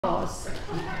vase.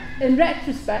 In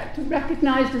retrospect,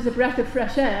 recognised as a breath of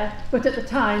fresh air, but at the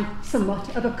time,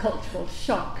 somewhat of a cultural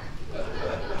shock.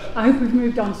 I hope we've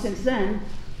moved on since then.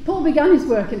 Paul began his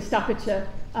work in Staffordshire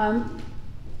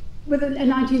with in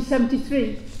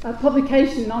 1973 a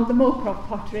publication on the Moorcroft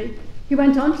pottery. He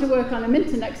went on to work on a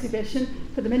Minton exhibition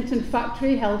for the Minton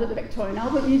factory held at the Victorian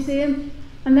Albert Museum,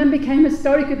 and then became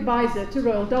historic advisor to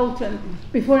Royal Doulton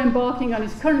before embarking on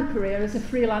his current career as a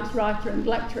freelance writer and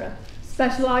lecturer,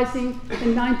 specialising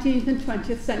in 19th and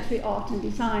 20th century art and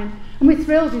design. And we're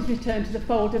thrilled he's returned to the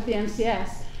fold of the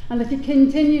NCS and that he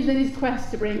continues in his quest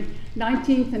to bring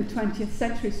 19th and 20th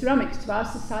century ceramics to our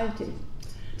society.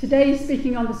 Today he's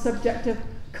speaking on the subject of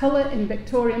colour in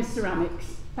Victorian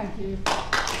ceramics. Thank you.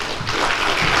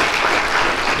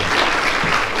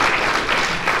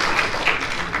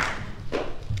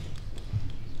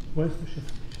 Where's the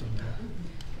shift?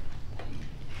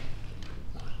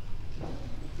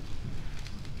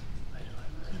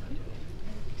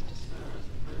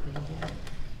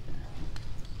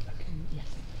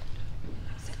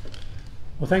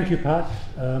 Well, thank you, Pat.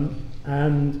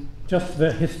 And just for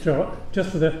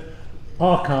the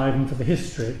archive and for the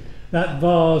history, that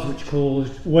vase which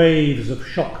caused waves of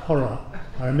shock horror,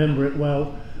 I remember it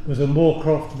well, was a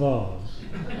Moorcroft vase.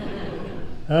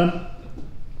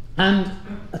 And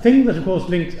a thing that, of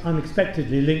course,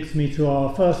 unexpectedly links me to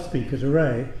our first speaker, to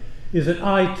Ray, is that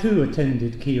I too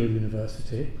attended Keele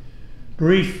University.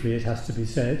 Briefly, it has to be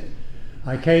said.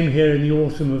 I came here in the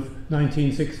autumn of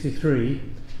 1963,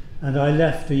 and I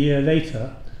left a year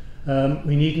later.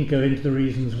 We needn't go into the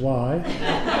reasons why,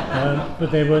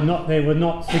 but they were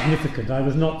not significant. I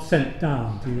was not sent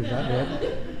down, to use that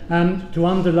word. And to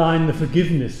underline the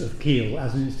forgiveness of Keele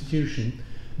as an institution,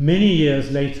 many years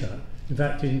later, in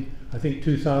fact in I think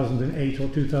 2008 or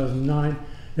 2009,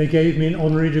 they gave me an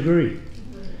honorary degree.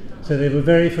 So they were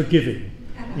very forgiving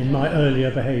in my earlier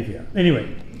behaviour.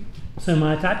 Anyway, so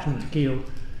my attachment to Keele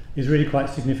is really quite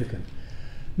significant.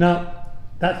 Now,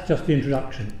 that's just the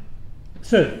introduction.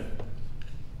 So,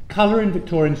 colour in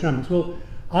Victorian ceramics. Well,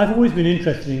 I've always been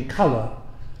interested in colour,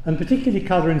 and particularly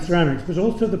colour in ceramics, but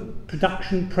also the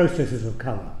production processes of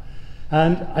colour.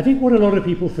 And I think what a lot of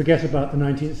people forget about the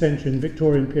 19th century and the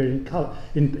Victorian period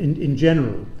in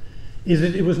general is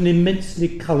that it was an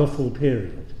immensely colourful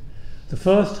period. The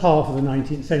first half of the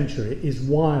 19th century is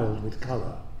wild with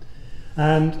colour.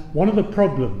 And one of the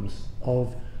problems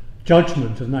of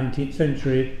judgment of 19th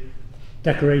century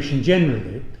decoration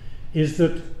generally is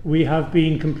that we have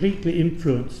been completely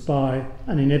influenced by,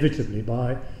 and inevitably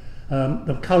by,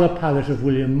 the colour palette of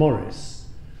William Morris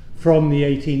from the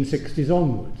 1860s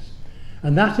onwards.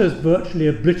 And that has virtually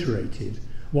obliterated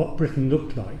what Britain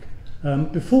looked like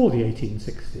before the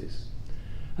 1860s.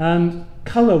 And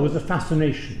colour was a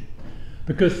fascination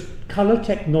because colour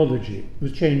technology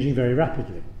was changing very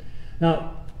rapidly.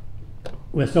 Now,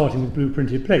 we're starting with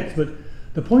blue-printed plates, but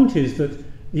the point is that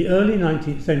the early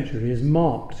 19th century is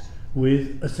marked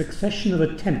with a succession of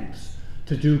attempts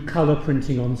to do colour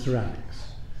printing on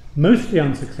ceramics, mostly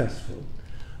unsuccessful,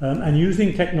 and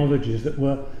using technologies that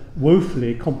were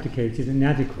woefully complicated and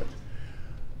inadequate.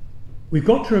 We've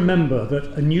got to remember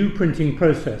that a new printing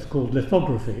process called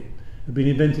lithography had been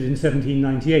invented in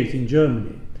 1798 in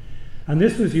Germany, and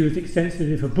this was used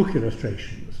extensively for book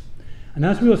illustrations. And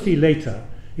as we'll see later,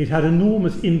 it had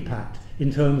enormous impact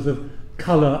in terms of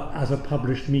colour as a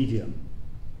published medium.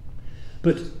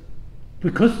 But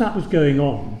because that was going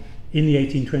on in the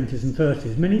 1820s and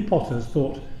 30s, many potters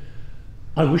thought,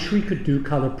 I wish we could do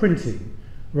colour printing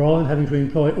rather than having to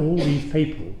employ all these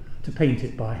people to paint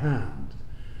it by hand.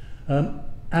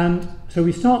 And so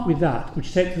we start with that,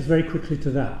 which takes us very quickly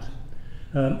to that.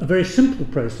 A very simple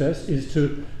process is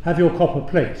to have your copper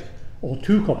plate, or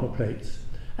two copper plates,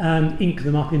 and ink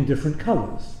them up in different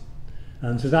colours.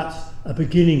 And so that's a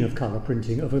beginning of colour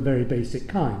printing of a very basic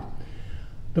kind.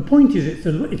 The point is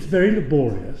it's very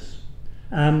laborious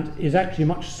and is actually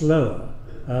much slower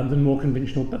than more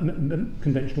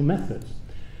conventional methods.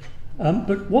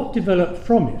 But what developed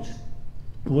from it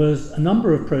was a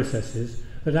number of processes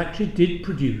that actually did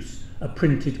produce a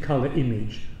printed colour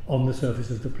image on the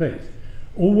surface of the plate.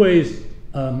 Always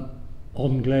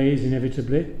on glaze,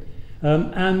 inevitably.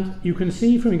 And you can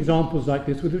see from examples like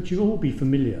this, with which you'll all be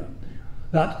familiar,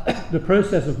 that the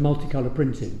process of multicolour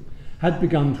printing had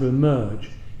begun to emerge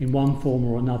in one form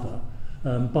or another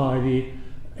by the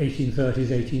 1830s,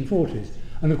 1840s.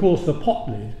 And of course the pot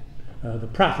lid, the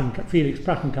Felix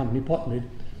Pratt and Company pot lid,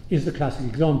 is the classic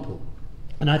example.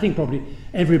 And I think probably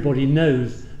everybody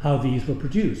knows how these were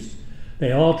produced.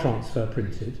 They are transfer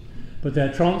printed, but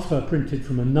they're transfer printed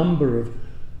from a number of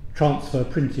transfer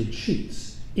printed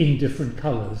sheets in different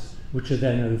colours which are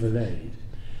then overlaid.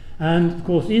 And of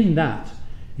course in that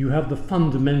you have the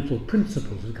fundamental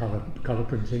principles of colour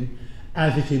printing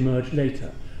as it emerged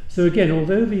later. So again,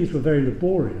 although these were very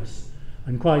laborious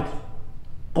and quite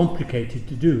complicated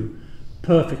to do,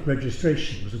 perfect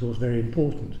registration was of course very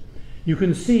important. You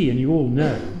can see, and you all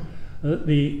know, that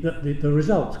the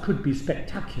results could be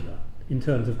spectacular in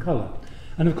terms of colour.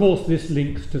 And of course this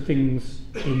links to things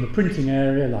in the printing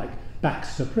area like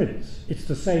Baxter prints. It's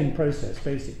the same process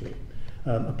basically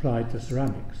applied to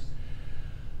ceramics.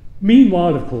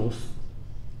 Meanwhile, of course,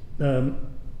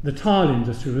 the tile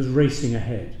industry was racing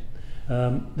ahead.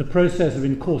 The process of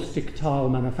encaustic tile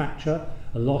manufacture,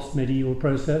 a lost medieval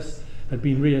process, had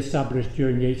been re-established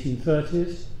during the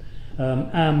 1830s,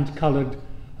 and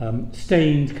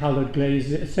stained coloured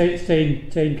glazes,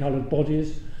 stained coloured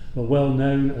bodies were well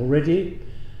known already,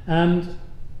 and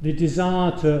the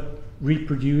desire to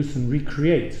reproduce and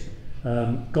recreate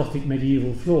Gothic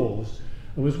medieval floors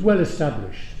was well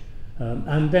established.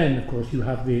 And then, of course, you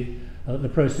have the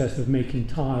process of making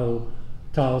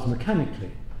tiles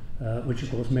mechanically, which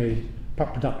of course made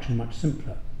production much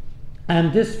simpler.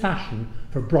 And this fashion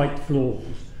for bright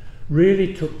floors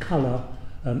really took colour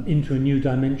into a new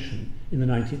dimension in the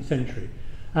 19th century.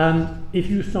 And if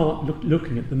you start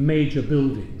looking at the major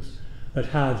buildings that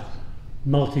had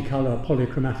multicolour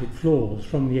polychromatic floors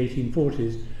from the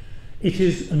 1840s, it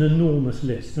is an enormous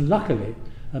list. And luckily,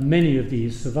 many of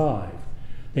these survive.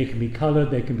 They can be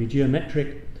coloured, they can be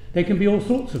geometric, they can be all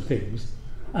sorts of things.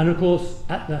 And of course,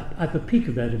 at the peak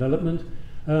of their development,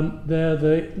 they're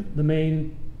the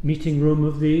main meeting room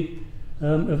of the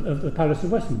Palace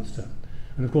of Westminster.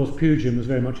 And of course, Pugin was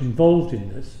very much involved in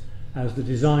this as the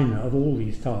designer of all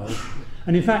these tiles.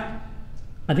 And in fact,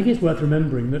 I think it's worth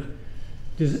remembering that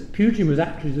Pugin was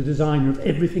actually the designer of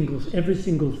every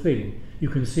single thing you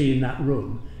can see in that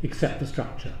room, except the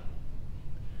structure.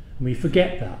 And we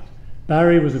forget that.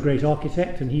 Barry was a great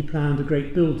architect and he planned a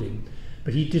great building,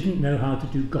 but he didn't know how to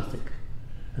do Gothic.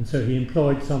 And so he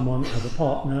employed someone as a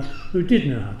partner who did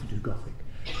know how to do Gothic.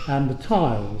 And the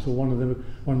tiles were one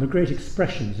of the great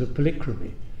expressions of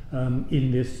polychromy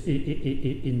in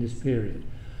this period.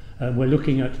 We're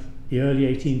looking at the early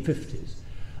 1850s.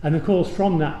 And of course,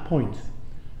 from that point,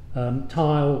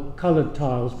 coloured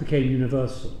tiles became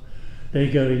universal. They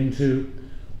go into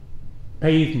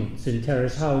pavements in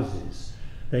terrace houses.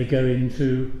 They go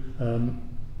into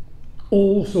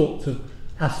all sorts of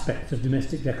aspects of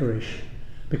domestic decoration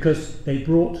because they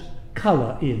brought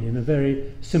colour in a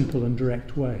very simple and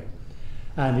direct way.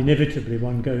 And inevitably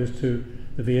one goes to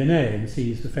the V&A and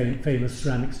sees the famous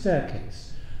ceramic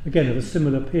staircase, again of a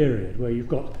similar period where you've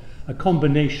got a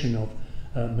combination of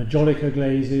majolica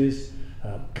glazes,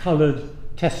 coloured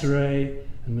tesserae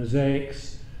and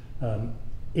mosaics,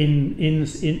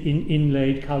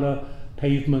 inlaid colour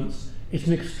pavements. It's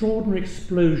an extraordinary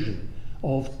explosion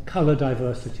of colour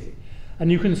diversity. And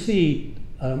you can see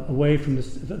away from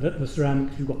the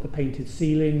ceramics, you've got the painted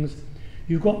ceilings.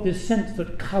 You've got this sense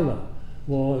that colour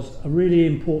was a really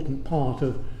important part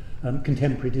of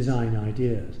contemporary design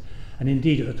ideas. And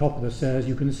indeed, at the top of the stairs,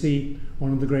 you can see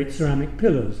one of the great ceramic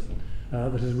pillars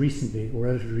that has recently, or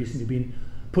relatively recently, been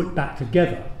put back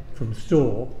together from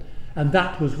store. And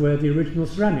that was where the original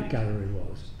ceramic gallery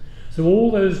was. So all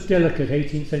those delicate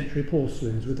 18th century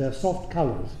porcelains with their soft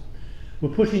colours were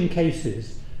put in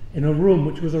cases in a room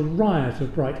which was a riot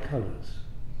of bright colours.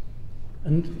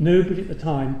 And nobody at the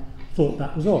time thought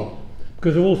that was odd.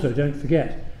 Because also, don't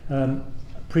forget,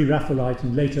 pre-Raphaelite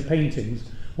and later paintings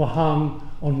were hung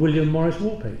on William Morris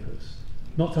wallpapers.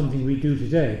 Not something we do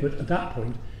today, but at that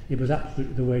point it was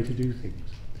absolutely the way to do things.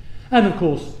 And of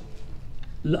course,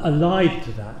 allied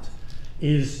to that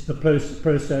is the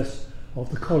process of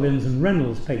the Collins and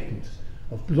Reynolds patent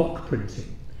of block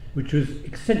printing, which was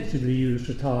extensively used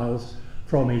for tiles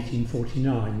from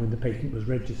 1849 when the patent was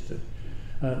registered.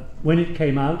 When it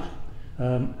came out,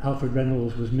 Alfred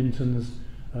Reynolds was Minton's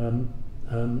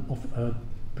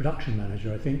production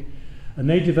manager, I think, and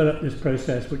they developed this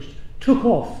process which took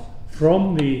off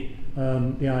from the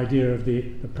idea of the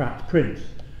Pratt print,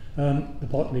 the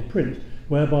Potley print,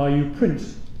 whereby you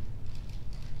print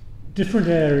different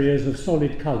areas of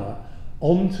solid colour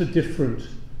onto different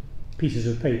pieces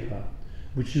of paper,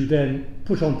 which you then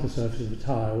put onto the surface of the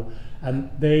tile, and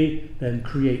they then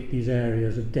create these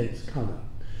areas of dense colour.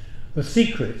 The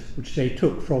secret, which they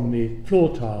took from the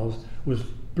floor tiles, was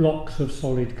blocks of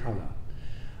solid colour.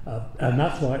 And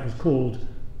that's why it was called,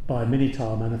 by many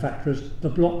tile manufacturers, the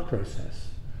block process.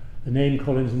 The name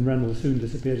Collins and Reynolds soon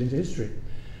disappeared into history.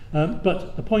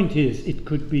 But the point is, it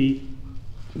could be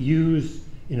used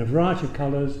in a variety of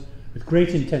colours with great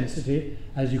intensity,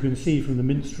 as you can see from the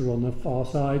minstrel on the far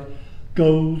side,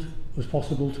 Gold was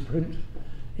possible to print.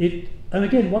 And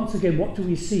again, once again, what do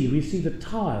we see? We see the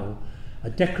tile, a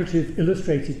decorative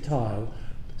illustrated tile,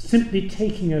 simply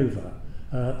taking over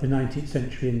the 19th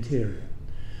century interior.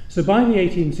 So by the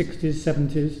 1860s,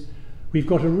 70s, we've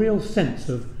got a real sense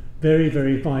of very,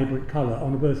 very vibrant colour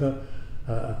on both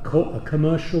a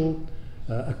commercial,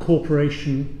 a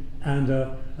corporation and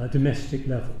a domestic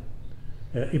level.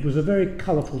 It was a very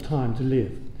colourful time to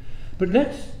live. But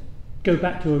let's go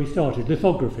back to where we started,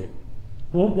 lithography.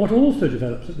 What also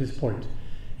develops at this point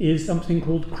is something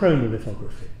called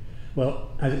chromolithography. Well,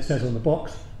 as it says on the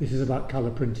box, this is about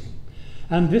colour printing.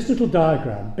 And this little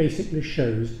diagram basically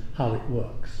shows how it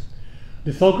works.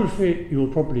 Lithography, you will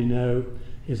probably know,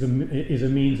 is a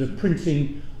means of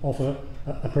printing off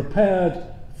a prepared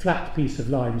flat piece of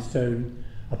limestone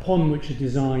upon which a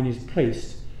design is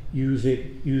placed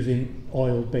using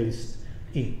oil-based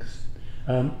inks.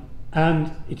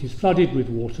 And it is flooded with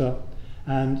water,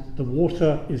 and the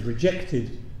water is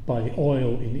rejected by the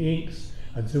oil in the inks,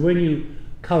 and so when you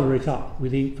colour it up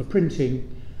with ink for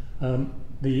printing,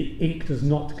 the ink does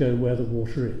not go where the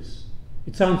water is.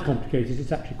 It sounds complicated,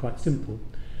 it's actually quite simple.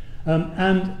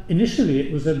 And initially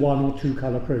it was a 1 or 2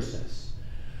 colour process.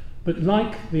 But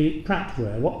like the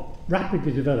Prattware, what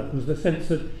rapidly developed was the sense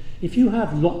that if you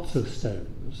have lots of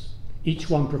stones, each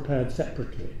one prepared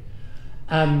separately,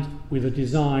 and with a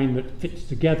design that fits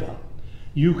together,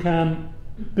 you can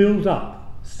build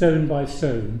up, stone by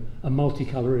stone, a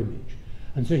multicolour image.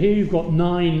 And so here you've got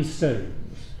 9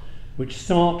 stones, which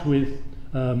start with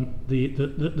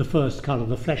the first colour,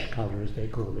 the flesh colour as they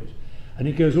call it, and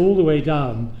it goes all the way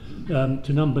down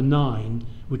to number 9,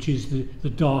 which is the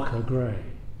darker grey.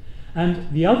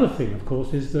 And the other thing, of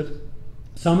course, is that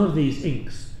some of these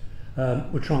inks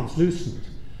were translucent,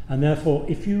 and therefore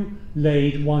if you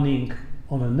laid one ink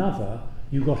on another,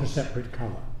 you got a separate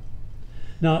colour.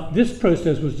 Now, this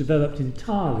process was developed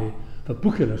entirely for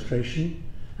book illustration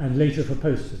and later for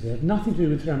posters. It had nothing to do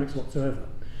with ceramics whatsoever.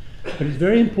 But it's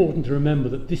very important to remember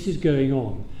that this is going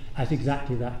on at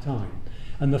exactly that time.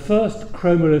 And the first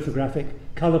chromolithographic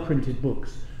colour-printed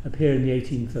books appear in the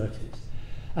 1830s.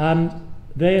 And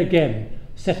they again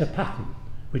set a pattern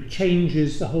which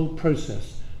changes the whole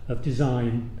process of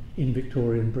design in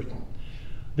Victorian Britain.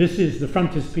 This is the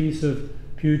frontispiece of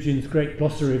Pugin's Great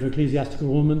Glossary of Ecclesiastical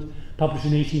Ornament, published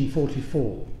in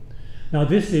 1844. Now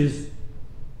this is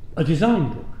a design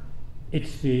book.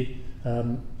 It's the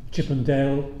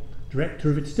Chippendale director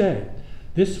of its day.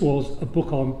 This was a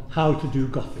book on how to do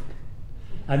Gothic,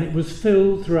 and it was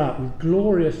filled throughout with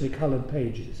gloriously coloured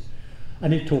pages,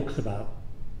 and it talks about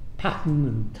pattern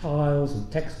and tiles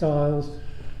and textiles,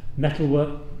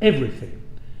 metalwork, everything.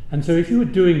 And so if you were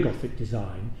doing Gothic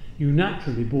design, you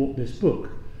naturally bought this book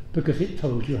because it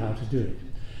told you how to do it.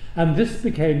 And this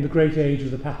became the great age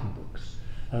of the pattern books.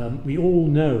 We all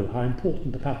know how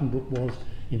important the pattern book was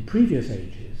in previous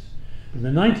ages. In the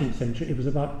 19th century, it was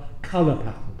about colour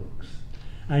pattern books.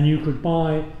 And you could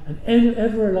buy an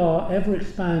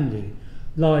ever-expanding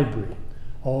library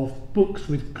of books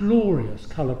with glorious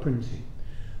colour printing.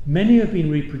 Many have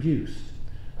been reproduced,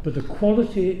 but the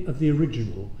quality of the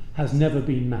original has never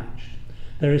been matched.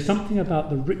 There is something about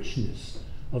the richness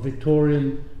of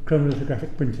Victorian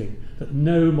chromolithographic printing that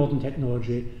no modern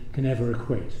technology can ever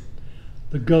equate.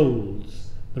 The golds,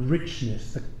 the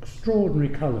richness, the extraordinary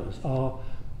colours are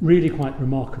really quite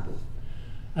remarkable.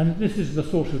 And this is the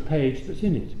sort of page that's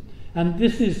in it. And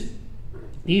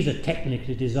these are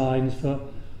technically designs for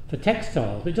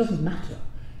textiles, but it doesn't matter.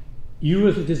 You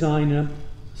as a designer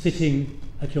sitting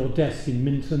at your desk in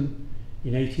Minton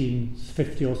in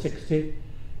 1850 or 60,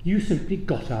 you simply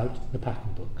got out the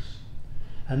pattern books.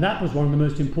 And that was one of the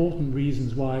most important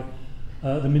reasons why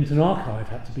the Minton archive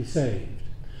had to be saved,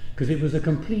 because it was a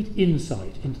complete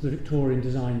insight into the Victorian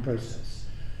design process.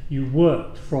 You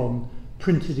worked from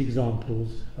printed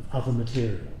examples of other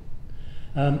material.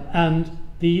 And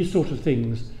these sort of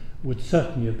things would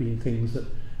certainly have been things that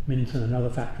Minton and other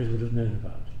factories would have known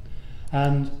about.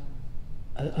 And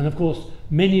of course,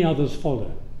 many others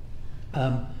follow.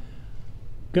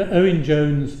 Owen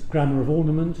Jones' Grammar of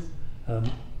Ornament,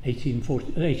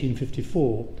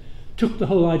 1854, took the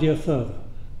whole idea further.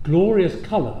 Glorious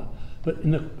colour, but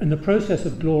in the process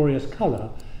of glorious colour,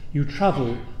 you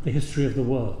travel the history of the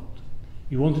world.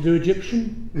 You want to do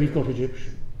Egyptian? We've got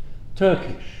Egyptian.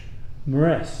 Turkish,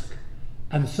 Moresque,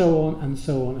 and so on and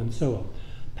so on and so on.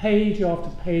 Page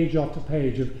after page after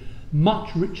page of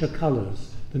much richer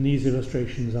colours than these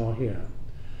illustrations are here.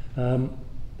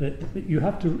 That you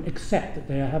have to accept that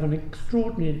they have an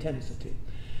extraordinary intensity.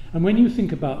 And when you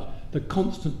think about the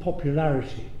constant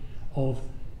popularity of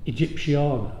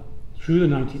Egyptiana through the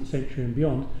 19th century and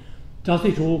beyond, Does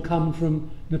it all come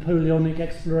from Napoleonic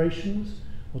explorations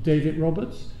or David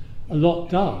Roberts? A lot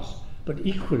does, but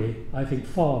equally, I think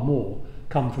far more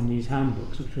come from these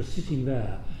handbooks, which were sitting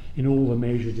there in all the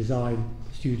major design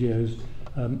studios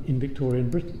in Victorian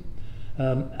Britain.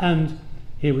 And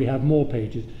here we have more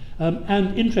pages.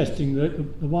 And interesting,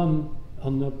 the one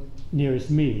on the nearest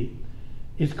me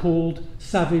is called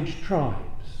Savage Tribes.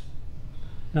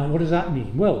 Now, what does that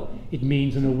mean? Well, it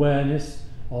means an awareness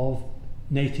of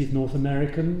native North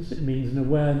Americans. It means an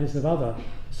awareness of other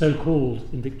so-called,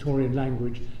 in Victorian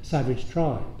language, savage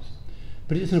tribes.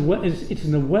 But it's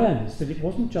an awareness that it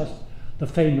wasn't just the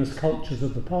famous cultures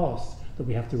of the past that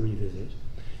we have to revisit.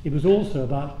 It was also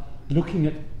about looking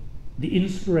at the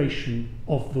inspiration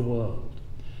of the world.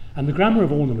 And The Grammar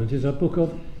of Ornament is a book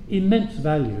of immense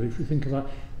value if you think about,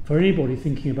 for anybody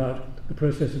thinking about the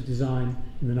process of design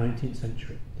in the 19th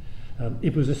century.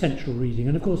 It was essential reading,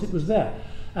 and of course it was there.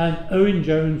 And Owen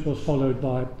Jones was followed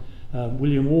by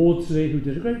William Audsley, who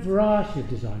did a great variety of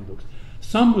design books.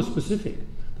 Some were specific.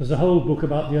 There's a whole book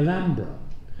about the Alhambra.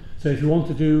 So if you want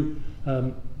to do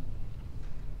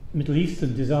Middle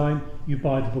Eastern design, you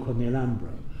buy the book on the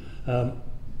Alhambra.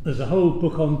 There's a whole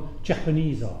book on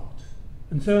Japanese art,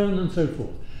 and so on and so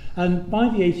forth. And by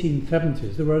the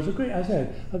 1870s, there was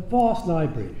a vast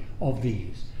library of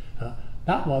these.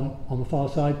 That one on the far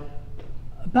side,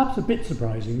 perhaps a bit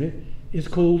surprisingly, is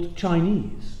called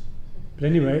Chinese. But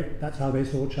anyway, that's how they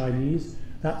saw Chinese,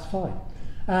 that's fine.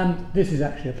 And this is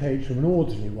actually a page from an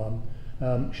Audsley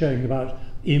one, showing about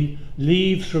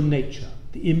leaves from nature,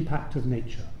 the impact of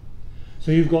nature.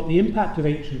 So you've got the impact of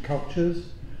ancient cultures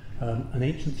and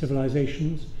ancient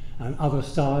civilizations and other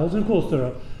styles. And of course there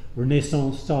are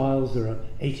Renaissance styles, there are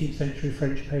 18th century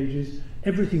French pages,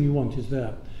 everything you want is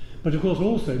there. But of course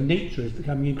also nature is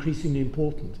becoming increasingly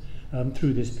important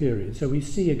through this period. So we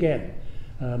see again,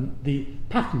 the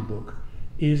pattern book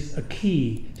is a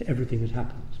key to everything that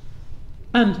happens.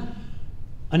 And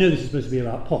I know this is supposed to be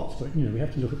about pots, but we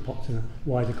have to look at pots in a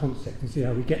wider context and see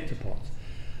how we get to pots.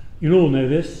 You'll all know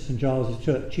this, St Giles's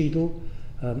Church, Cheadle,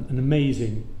 an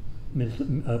amazing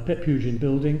Pugin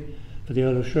building for the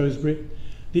Earl of Shrewsbury.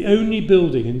 The only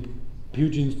building in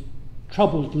Pugin's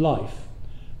troubled life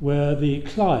where the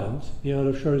client, the Earl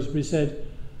of Shrewsbury, said,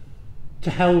 "To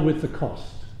hell with the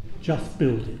cost, just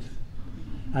build it."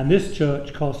 And this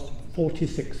church cost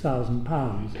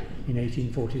 £46,000 in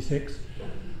 1846.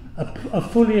 A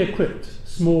fully equipped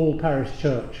small parish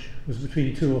church was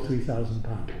between £2,000 or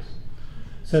 £3,000.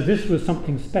 So this was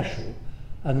something special,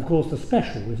 and of course the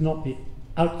special is not the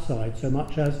outside so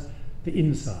much as the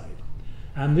inside.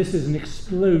 And this is an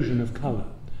explosion of colour.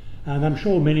 And I'm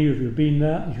sure many of you have been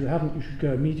there. If you haven't, you should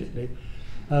go immediately.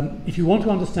 If you want to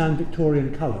understand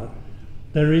Victorian colour,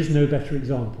 there is no better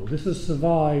example. This has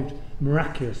survived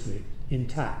miraculously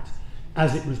intact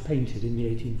as it was painted in the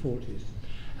 1840s.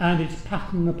 And it's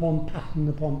pattern upon pattern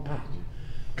upon pattern,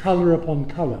 colour upon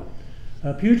colour.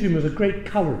 Pugin was a great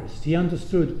colourist. He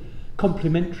understood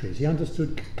complementaries, he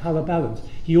understood colour balance.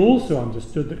 He also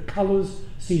understood that colours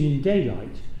seen in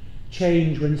daylight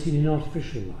change when seen in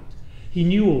artificial light. He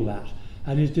knew all that,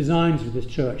 and his designs of this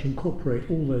church incorporate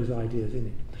all those ideas in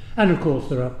it. And of course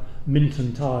there are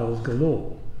Minton tiles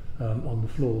galore on the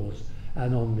floors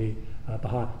and on the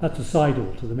behind. That's a side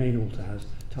altar, the main altar has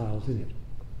tiles in it.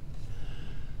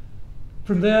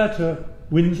 From there to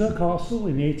Windsor Castle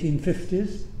in the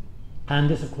 1850s, and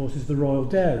this of course is the Royal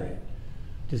Dairy,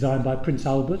 designed by Prince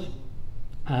Albert,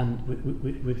 and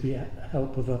with the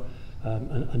help of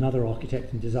another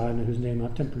architect and designer whose name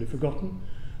I've temporarily forgotten,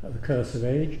 the curse of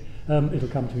age. It'll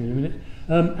come to me in a minute.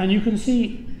 And you can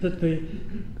see that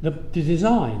the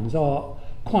designs are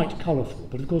quite colourful,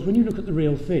 but of course when you look at the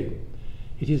real thing,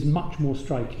 it is much more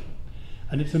striking.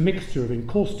 And it's a mixture of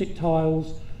encaustic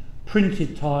tiles,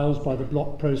 printed tiles by the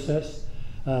block process,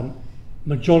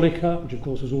 majolica, which of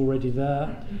course was already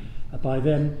there by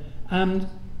them, and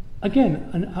again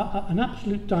an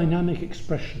absolute dynamic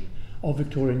expression of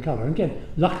Victorian colour. And again,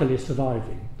 luckily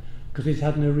surviving, because it's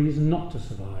had no reason not to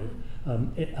survive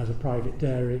as a private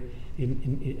dairy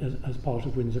as part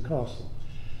of Windsor Castle.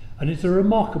 And it's a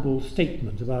remarkable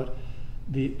statement about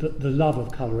the love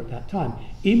of colour at that time,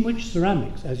 in which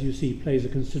ceramics, as you see, plays a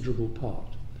considerable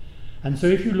part. And so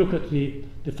if you look at the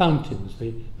fountains,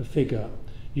 the figure,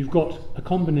 you've got a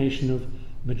combination of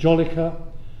majolica,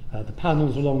 the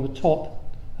panels along the top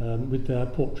with their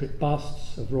portrait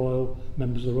busts of royal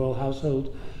members of the royal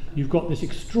household. You've got this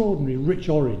extraordinary rich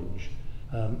orange,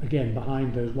 again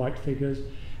behind those white figures,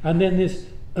 and then this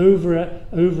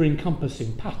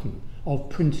over-encompassing pattern of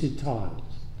printed tiles.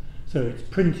 So it's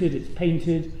printed, it's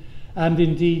painted, and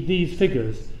indeed these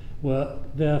figures were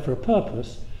there for a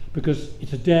purpose, because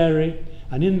it's a dairy,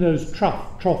 and in those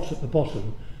troughs at the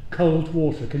bottom, cold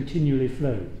water continually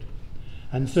flowed.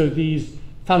 And so these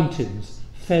fountains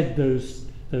fed those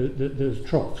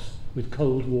troughs with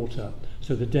cold water,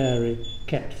 so the dairy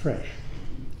kept fresh.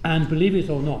 And believe it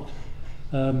or not,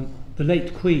 the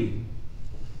late Queen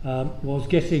was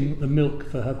getting the milk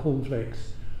for her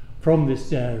cornflakes from this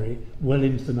dairy well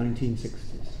into the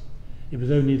 1960s. It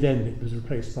was only then that it was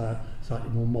replaced by a slightly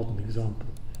more modern example.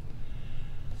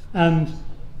 And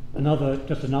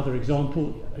just another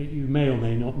example, you may or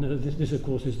may not know, this of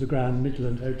course is the Grand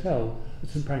Midland Hotel at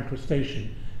St Pancras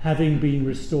Station, having been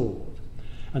restored.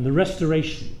 And the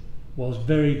restoration was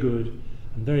very good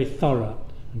and very thorough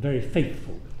and very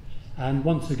faithful. And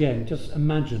once again, just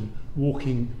imagine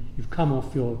walking, you've come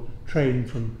off your train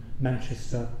from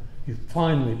Manchester, you've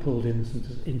finally pulled into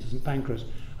St Pancras.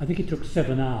 I think it took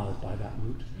 7 hours by that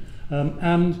route.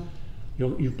 And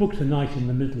you've booked a night in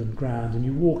the Midland Grand, and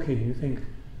you walk in, you think,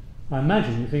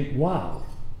 you think, wow.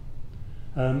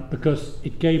 Because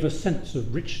it gave a sense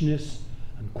of richness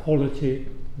and quality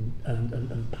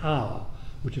and power,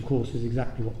 which of course is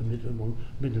exactly what the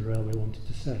Midland Railway wanted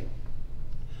to say.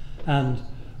 And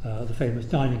the famous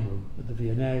dining room at the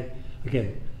V&A,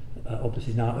 again,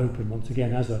 obviously now open once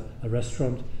again as a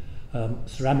restaurant,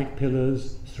 ceramic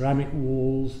pillars, ceramic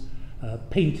walls,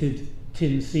 painted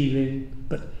tin ceiling,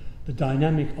 but the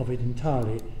dynamic of it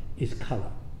entirely is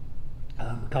colour.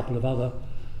 A couple of other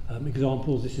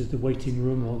examples. This is the waiting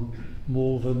room on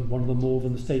Malvern, one of the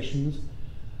Malvern stations,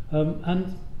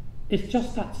 and it's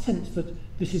just that sense that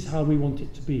this is how we want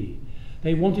it to be.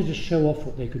 They wanted to show off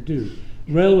what they could do.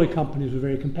 Railway companies were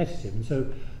very competitive, and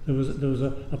so there was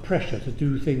a pressure to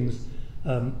do things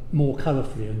more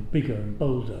colourfully and bigger and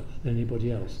bolder than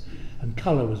anybody else, and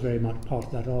colour was very much part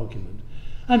of that argument.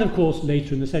 And of course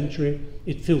later in the century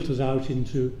it filters out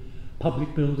into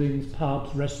public buildings,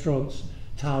 pubs, restaurants,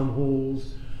 town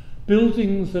halls,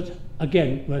 buildings that,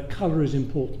 again, where colour is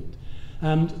important.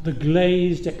 And the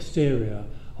glazed exterior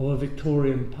of a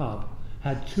Victorian pub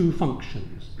had two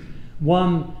functions.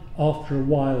 One, after a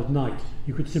wild night,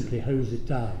 you could simply hose it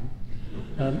down.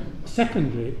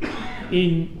 Secondly,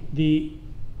 in the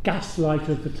gaslight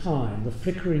of the time, the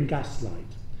flickering gaslight,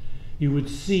 you would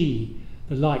see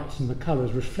the lights and the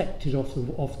colours reflected off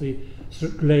the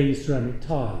glazed ceramic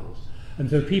tiles. And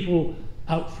so people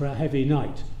out for a heavy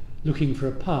night looking for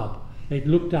a pub, they'd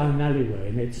look down an alleyway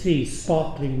and they'd see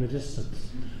sparkling in the distance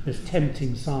this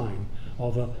tempting sign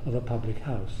of a public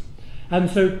house. And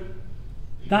so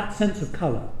that sense of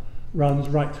colour runs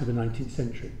right through the 19th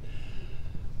century.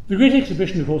 The Great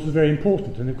Exhibition, of course, was very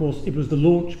important, and of course it was the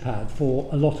launch pad for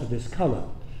a lot of this colour.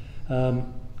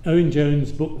 Owen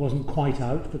Jones' book wasn't quite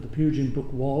out, but the Pugin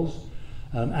book was,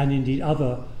 and indeed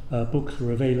other books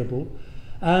were available.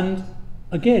 And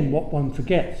again, what one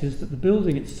forgets is that the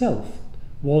building itself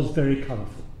was very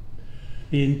colourful.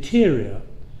 The interior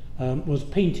was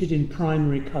painted in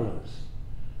primary colours,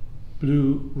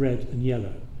 blue, red and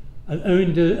yellow. And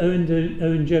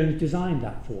Owen Jones designed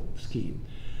that form of scheme.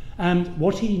 And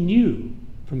what he knew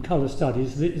from colour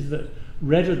studies is that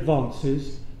red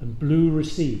advances and blue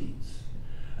recedes.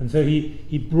 And so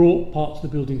he brought parts of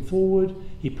the building forward,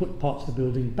 he put parts of the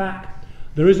building back.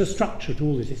 There is a structure to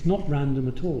all this, it's not random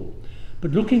at all.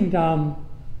 But looking down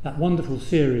that wonderful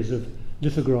series of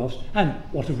lithographs, and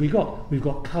what have we got? We've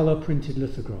got colour printed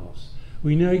lithographs.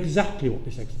 We know exactly what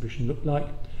this exhibition looked like.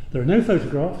 There are no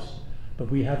photographs,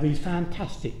 but we have these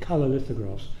fantastic colour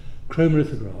lithographs,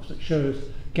 chromolithographs that show us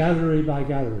gallery by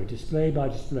gallery, display by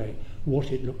display,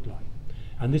 what it looked like.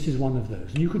 And this is one of those.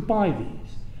 And you could buy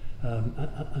these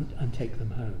and take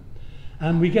them home.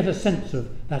 And we get a sense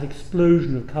of that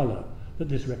explosion of colour that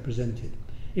this represented.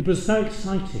 It was so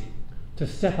exciting to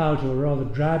step out of a rather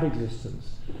drab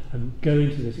existence and go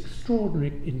into this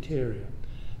extraordinary interior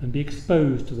and be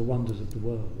exposed to the wonders of the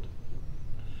world.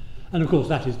 And of course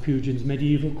that is Pugin's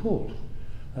medieval court.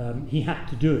 He had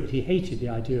to do it. He hated the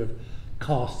idea of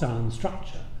cast iron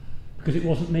structure because it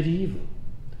wasn't medieval.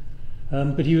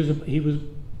 But he was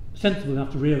sensible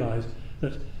enough to realise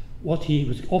that what he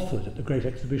was offered at the Great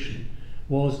Exhibition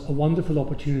was a wonderful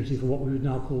opportunity for what we would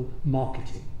now call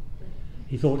marketing.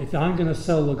 He thought, if I'm going to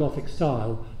sell the Gothic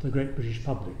style to the great British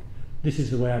public, this is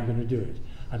the way I'm going to do it.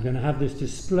 I'm going to have this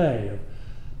display of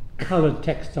coloured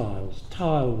textiles,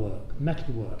 tile work,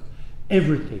 metal work,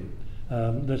 everything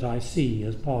that I see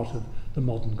as part of the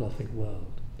modern Gothic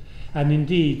world. And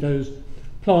indeed, those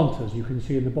planters you can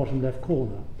see in the bottom left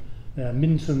corner, they're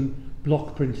Minton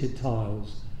block printed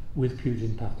tiles with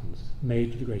Pugin patterns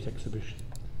made for the Great Exhibition.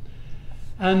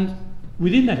 And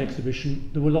within that exhibition,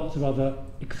 there were lots of other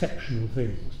exceptional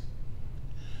things.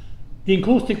 The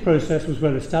encaustic process was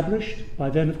well established by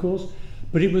then, of course,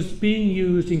 but it was being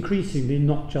used increasingly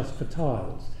not just for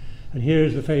tiles. And here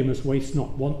is the famous waste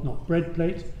not, want not bread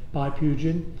plate by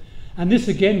Pugin. And this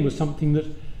again was something that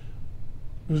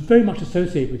was very much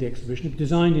associated with the exhibition. It was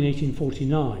designed in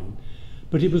 1849,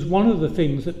 but it was one of the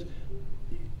things that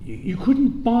you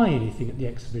couldn't buy anything at the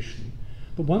exhibition.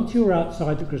 But once you were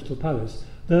outside the Crystal Palace,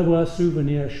 there were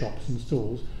souvenir shops and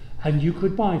stalls, and you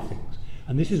could buy things.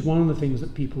 And this is one of the things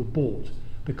that people bought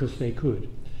because they could.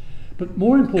 But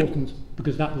more important,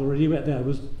 because that was already there,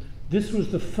 was this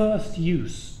was the first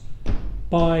use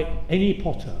by any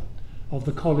potter of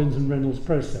the Collins and Reynolds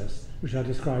process, which I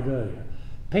described earlier.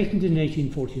 Patented in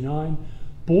 1849,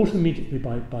 bought immediately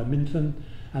by Minton,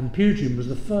 and Pugin was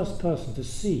the first person to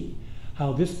see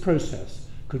how this process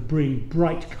could bring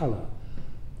bright colour,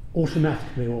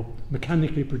 automatically or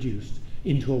mechanically produced,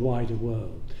 into a wider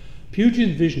world.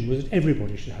 Pugin's vision was that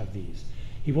everybody should have these.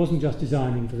 He wasn't just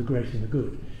designing for the great and the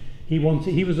good. He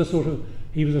was a sort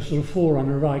of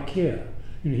forerunner of IKEA.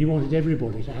 He wanted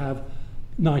everybody to have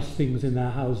nice things in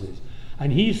their houses.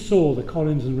 And he saw the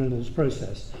Collins and Reynolds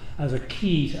process as a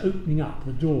key to opening up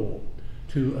the door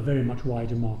to a very much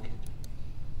wider market.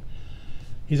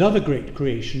 His other great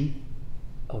creation,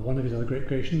 or one of his other great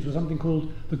creations, was something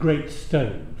called the Great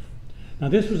Stove. Now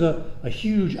this was a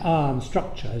huge iron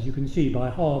structure, as you can see, by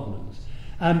Hardman's,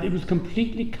 and it was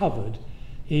completely covered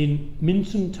in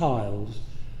Minton tiles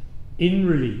in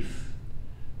relief,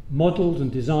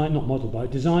 designed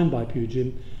by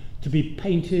Pugin, to be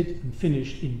painted and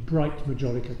finished in bright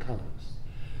majolica colours.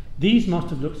 These must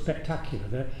have looked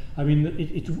spectacular.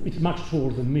 It's much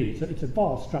taller than me. It's a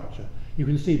vast structure. You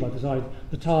can see by the side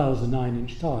the tiles are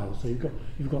 9-inch tiles, so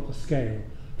you've got the scale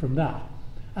from that.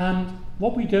 And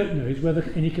what we don't know is whether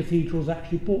any cathedrals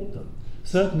actually bought them.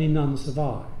 Certainly none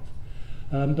survive.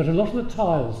 But a lot of the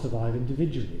tiles survive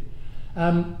individually.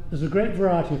 There's a great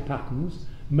variety of patterns.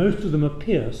 Most of them are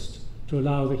pierced to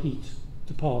allow the heat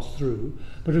to pass through.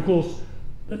 But of course,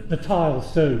 the tile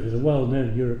stove is a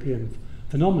well-known European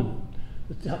phenomenon.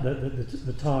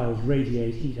 The tiles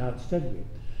radiate heat out steadily.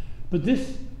 But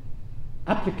this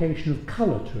application of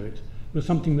colour to it was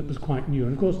something that was quite new.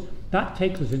 And of course, that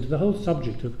takes us into the whole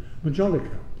subject of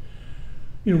majolica.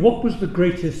 What was the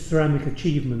greatest ceramic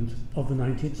achievement of the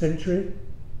 19th century?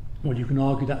 Well, you can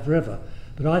argue that forever,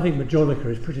 but I think majolica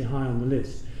is pretty high on the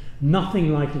list.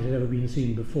 Nothing like it had ever been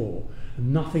seen before,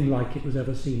 and nothing like it was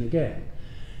ever seen again.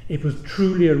 It was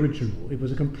truly original. It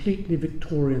was a completely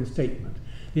Victorian statement.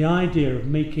 The idea of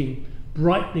making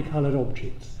brightly coloured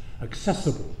objects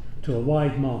accessible to a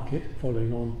wide market,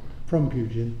 following on from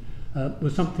Pugin,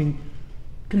 was something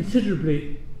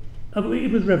considerably,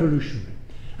 it was revolutionary.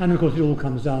 And of course it all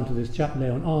comes down to this chap,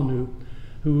 Leon Arnoux,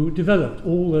 who developed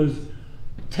all those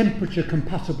temperature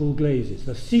compatible glazes.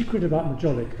 The secret about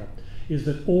majolica is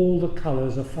that all the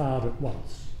colours are fired at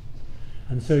once.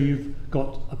 And so you've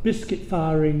got a biscuit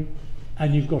firing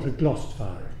and you've got a glossed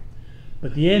firing.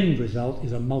 But the end result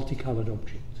is a multicoloured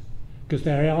object, because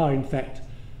there are in fact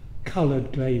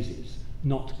coloured glazes,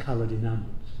 not coloured enamels.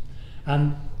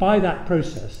 And by that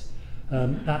process,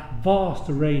 that vast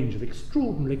range of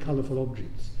extraordinarily colourful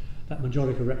objects that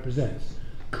majolica represents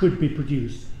could be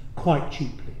produced quite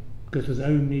cheaply, because there's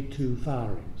only 2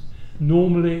 firings.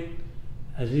 Normally,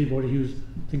 as anybody who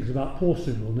thinks about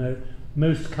porcelain will know,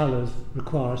 most colours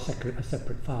require a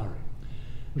separate firing,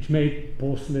 which made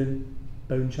porcelain,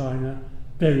 bone china,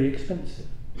 very expensive.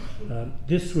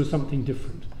 This was something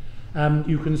different.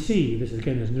 You can see, this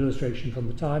again is an illustration from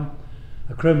the time,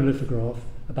 a chromolithograph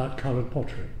about coloured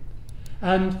pottery.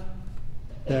 And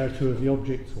there are 2 of the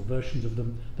objects, or versions of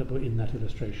them, that were in that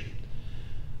illustration.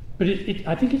 But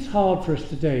I think it's hard for us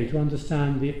today to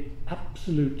understand the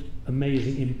absolute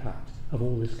amazing impact of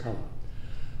all this colour.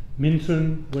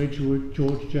 Minton, Wedgwood,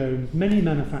 George Jones, many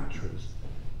manufacturers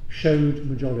showed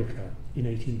majolica in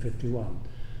 1851,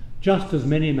 just as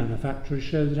many manufacturers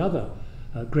showed other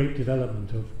great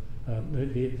development of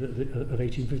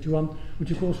 1851, which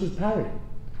of course was Parry,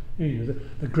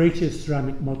 the greatest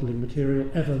ceramic modelling material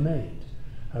ever made,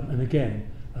 and again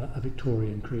a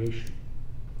Victorian creation.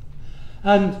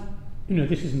 And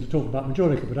this isn't to talk about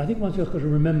majolica, but I think one's just got to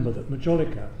remember that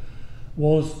majolica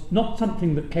was not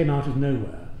something that came out of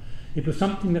nowhere. It was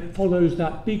something that follows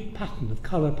that big pattern of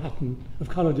colour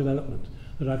development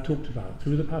that I've talked about,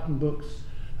 through the pattern books,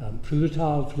 through the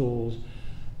tiled floors,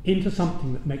 into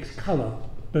something that makes colour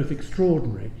both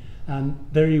extraordinary and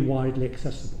very widely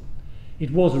accessible.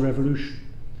 It was a revolution.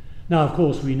 Now, of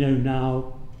course, we know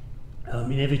now,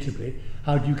 inevitably,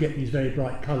 how do you get these very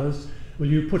bright colours? Well,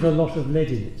 you put a lot of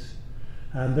lead in it,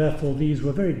 and therefore these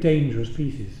were very dangerous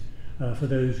pieces for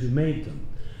those who made them.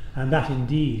 And that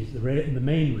indeed is the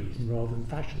main reason, rather than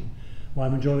fashion, why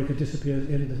Majolica disappeared at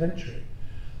the end of the century,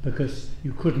 because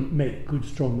you couldn't make good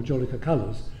strong Majolica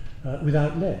colours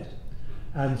without lead.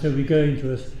 And so we go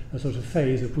into a sort of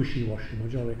phase of wishy-washy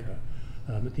Majolica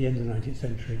at the end of the 19th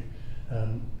century,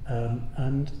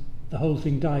 and the whole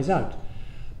thing dies out.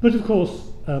 But of course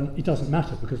it doesn't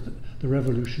matter, because the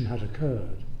revolution had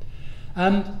occurred.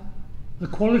 And the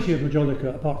quality of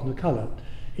Majolica, apart from the colour,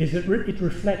 is that it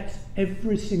reflects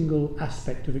every single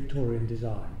aspect of Victorian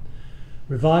design.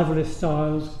 Revivalist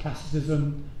styles,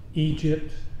 classicism,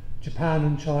 Egypt, Japan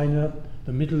and China,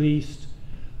 the Middle East,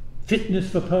 fitness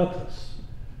for purpose.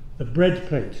 The bread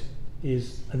plate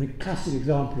is a classic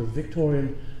example of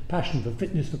Victorian passion for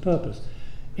fitness for purpose.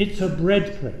 It's a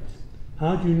bread plate.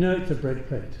 How do you know it's a bread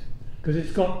plate? Because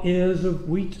it's got ears of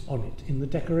wheat on it in the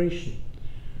decoration.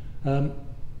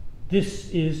 This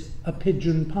is a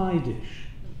pigeon pie dish.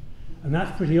 And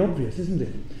that's pretty obvious, isn't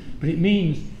it? But it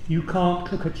means you can't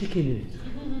cook a chicken in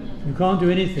it. You can't do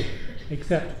anything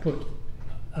except put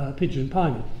pigeon pie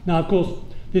in it. Now, of course,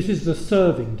 this is the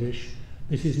serving dish.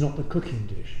 This is not the cooking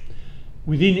dish.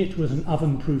 Within it was an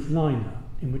oven-proof liner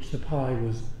in which the pie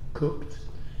was cooked.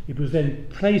 It was then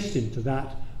placed into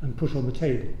that and put on the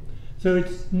table. So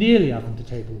it's nearly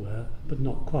oven-to-tableware, but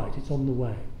not quite. It's on the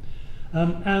way.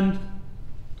 And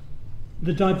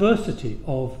the diversity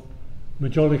of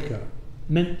Majolica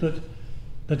meant that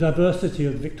the diversity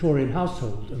of the Victorian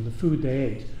household and the food they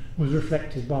ate was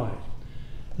reflected by it.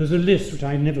 There's a list, which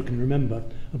I never can remember,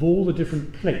 of all the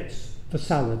different plates for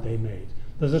salad they made.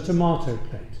 There's a tomato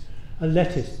plate, a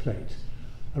lettuce plate,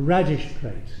 a radish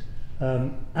plate,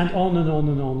 and on and on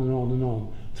and on and on and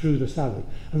on through the salad.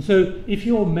 And so if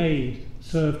your maid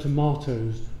served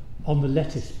tomatoes on the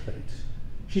lettuce plate,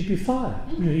 she'd be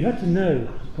fired. You had to know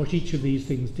what each of these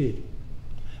things did.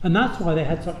 And that's why they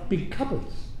had such big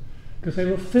cupboards, because they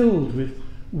were filled with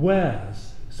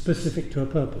wares specific to a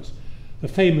purpose. The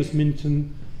famous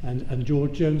Minton and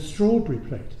George Jones strawberry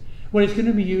plate. Well, it's going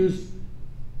to be used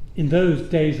in those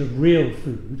days of real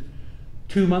food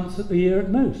 2 months of the year at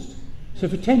most. So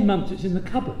for 10 months it's in the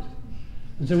cupboard.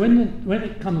 And so when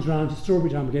it comes round to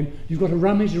strawberry time again, you've got to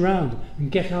rummage around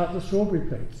and get out the strawberry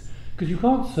plates, because you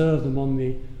can't serve them on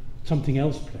the something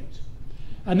else plate.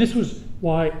 And this was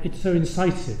why it's so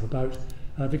incisive about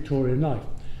Victorian life.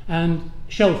 And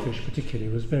shellfish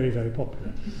particularly was very, very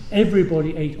popular.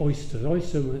 Everybody ate oysters.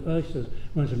 Oysters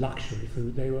weren't a luxury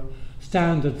food, they were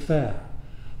standard fare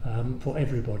for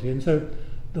everybody. And so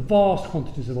the vast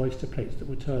quantities of oyster plates that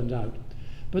were turned out.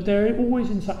 But they're always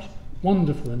in such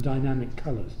wonderful and dynamic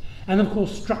colours. And of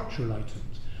course structural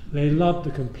items. They loved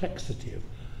the complexity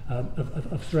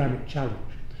of ceramic challenge.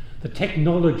 The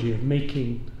technology of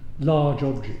making large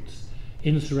objects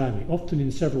in ceramic, often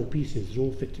in several pieces that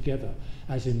all fit together,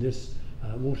 as in this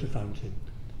water fountain,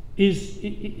 is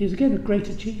again a great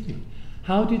achievement.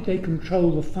 How did they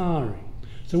control the firing?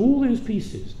 So all those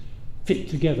pieces fit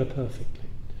together perfectly.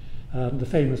 The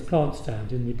famous plant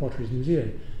stand in the Potteries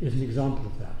Museum is an example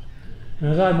of that. And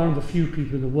as I'm one of the few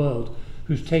people in the world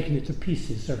who's taken it to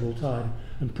pieces several times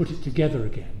and put it together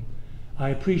again, I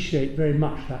appreciate very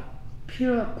much that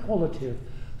pure quality of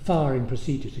firing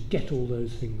procedure to get all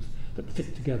those things that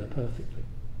fit together perfectly.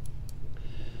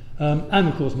 And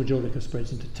of course Majolica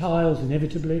spreads into tiles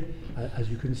inevitably, as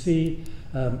you can see,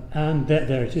 and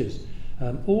there it is.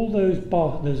 All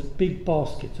those big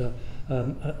baskets are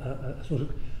sort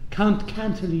of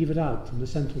cantilevered out from the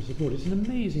central support. It's an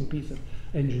amazing piece of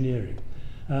engineering,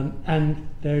 and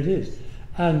there it is.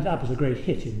 And that was a great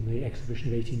hit in the exhibition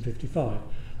of 1855,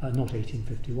 not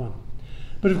 1851.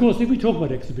 But of course, if we talk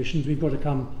about exhibitions, we've got to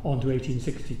come on to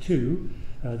 1862.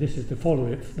 This is the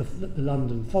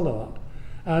London follow-up.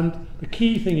 And the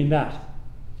key thing in that,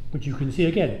 which you can see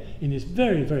again in this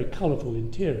very, very colourful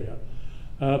interior,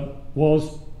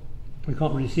 was, we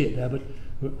can't really see it there, but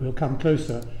we'll come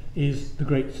closer, is the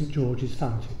great St George's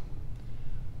fountain.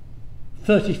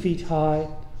 30 feet high,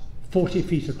 40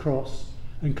 feet across,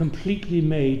 and completely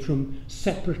made from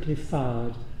separately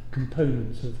fired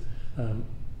components of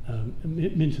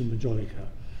Minton Majolica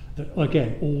that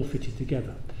again all fitted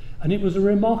together, and it was a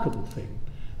remarkable thing,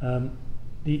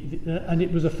 and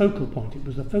it was a focal point. It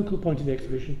was the focal point of the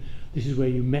exhibition. This is where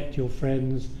you met your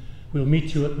friends. We'll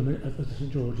meet you at the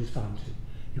St George's fountain.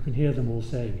 You can hear them all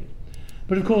saying it.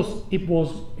 But of course it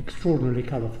was extraordinarily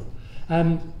colourful,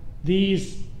 and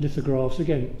these lithographs,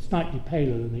 again slightly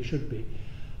paler than they should be,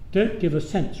 don't give a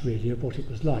sense really of what it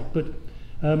was like, but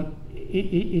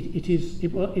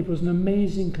it was an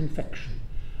amazing confection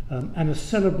and a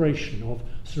celebration of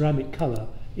ceramic colour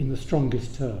in the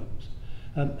strongest terms.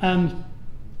 And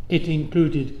it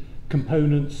included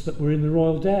components that were in the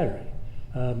royal dairy.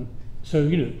 So,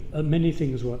 many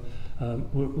things were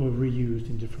reused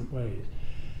in different ways.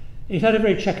 It had a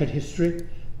very checkered history.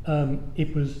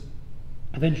 It was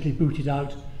eventually booted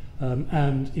out,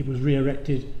 and it was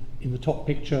re-erected in the top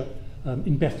picture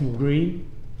in Bethnal Green,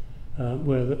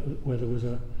 where there was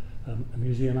a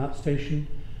museum outstation,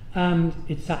 and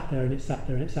it sat there and it sat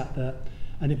there and it sat there,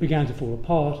 and it began to fall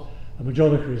apart. A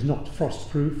majolica is not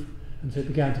frost-proof, and so it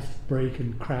began to break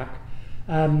and crack.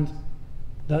 And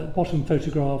the bottom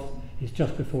photograph is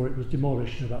just before it was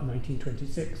demolished in about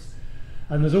 1926.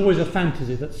 And there's always a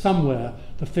fantasy that somewhere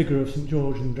the figure of St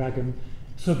George and Dragon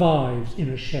survives in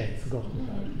a shed, forgotten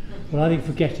about. But I think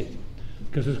forget it,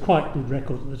 because there's quite good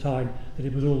record at the time that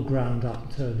it was all ground up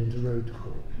and turned into road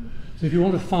coal. So if you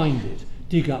want to find it,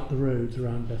 dig up the roads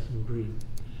around Bethnal Green.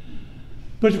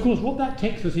 But of course what that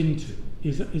takes us into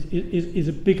is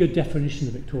a bigger definition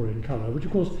of Victorian colour, which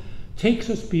of course takes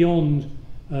us beyond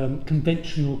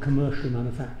conventional commercial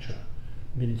manufacture,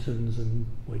 Mintons and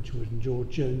Wedgwood and George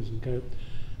Jones and co,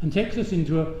 and takes us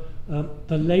into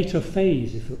the later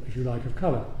phase, if you like, of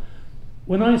colour.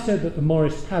 When I said that the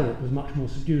Morris palette was much more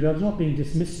subdued, I was not being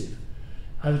dismissive.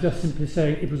 I was just simply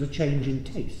saying it was a change in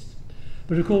taste.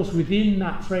 But of course within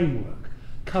that framework,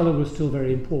 colour was still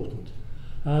very important.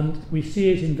 And we see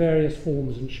it in various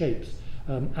forms and shapes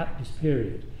at this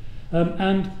period.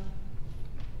 And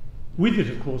with it,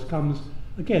 of course, comes,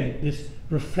 again, this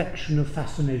reflection of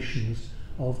fascinations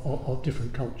of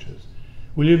different cultures.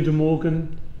 William de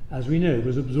Morgan, as we know,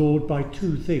 was absorbed by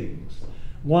two things.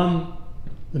 One,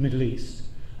 the Middle East,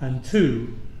 and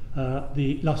two,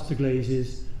 the lustre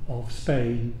glazes of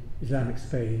Spain, Islamic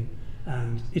Spain,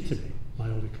 and Italy,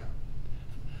 Majolica.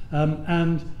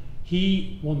 And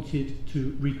he wanted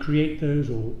to recreate those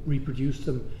or reproduce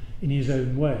them in his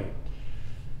own way.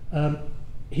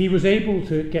 He was able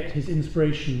to get his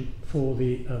inspiration for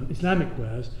the Islamic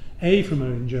wares, A, from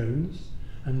Owen Jones,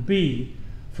 and B,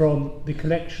 from the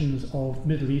collections of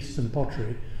Middle Eastern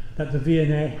pottery that the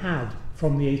V&A had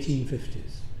from the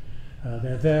 1850s.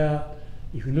 They're there.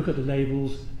 If you look at the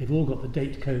labels, they've all got the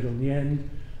date code on the end,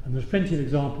 and there's plenty of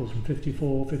examples from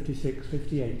 54, 56,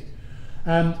 58.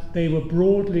 And they were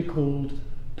broadly called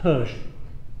Persian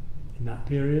in that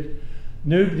period.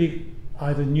 Nobody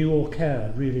either knew or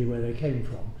cared really where they came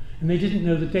from, and they didn't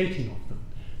know the dating of them.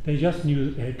 They just knew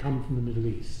that they had come from the Middle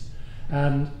East.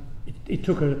 And it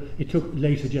took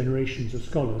later generations of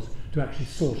scholars to actually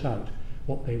sort out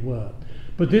what they were.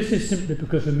 But this is simply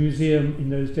because a museum in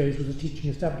those days was a teaching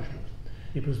establishment.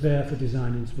 It was there for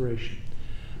design inspiration.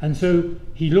 And so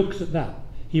he looks at that.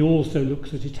 He also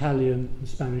looks at Italian and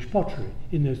Spanish pottery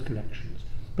in those collections.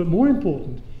 But more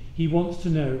important, he wants to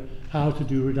know how to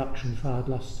do reduction-fired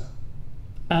lustre.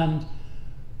 And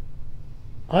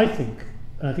I think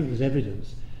there's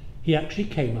evidence, he actually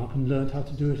came up and learned how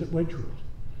to do it at Wedgwood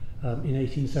in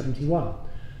 1871.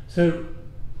 So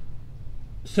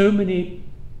many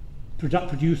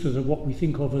producers of what we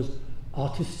think of as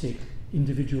artistic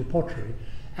individual pottery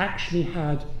actually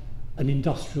had an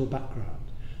industrial background.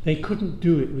 They couldn't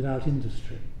do it without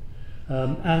industry.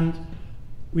 And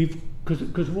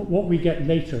because what we get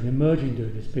later and emerging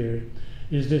during this period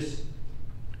is this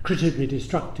critically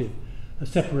destructive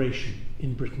separation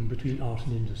in Britain between art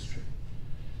and industry.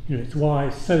 It's why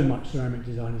so much ceramic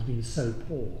design has been so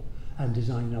poor, and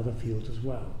design in other fields as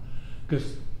well.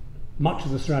 Because much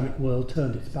of the ceramic world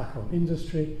turned its back on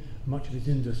industry, much of its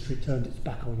industry turned its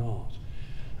back on art.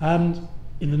 And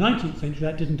in the 19th century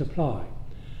that didn't apply.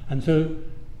 And so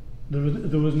there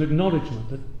was an acknowledgement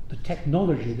that the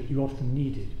technology that you often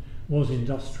needed was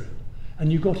industrial,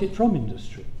 and you got it from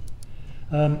industry.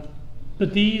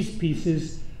 But these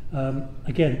pieces,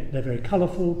 again, they're very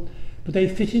colourful, but they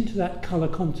fit into that colour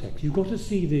context. You've got to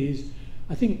see these.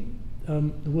 I think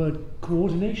the word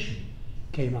coordination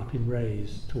came up in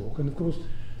Ray's talk, and of course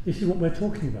this is what we're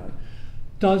talking about.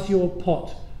 Does your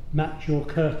pot match your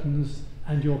curtains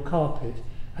and your carpet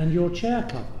and your chair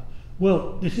cover?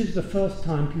 Well, this is the first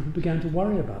time people began to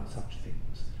worry about such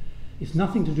things. It's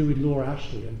nothing to do with Laura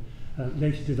Ashley and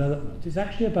later development. It's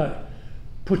actually about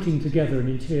putting together an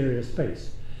interior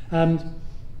space. And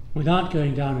without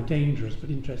going down a dangerous but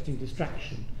interesting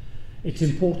distraction, it's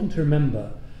important to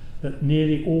remember that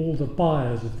nearly all the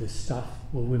buyers of this stuff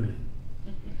were women.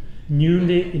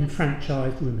 Newly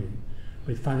enfranchised women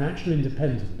with financial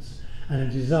independence and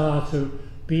a desire to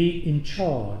be in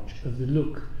charge of the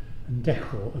look and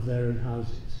decor of their own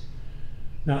houses.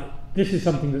 Now, this is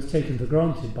something that's taken for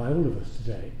granted by all of us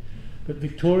today, but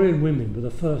Victorian women were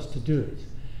the first to do it,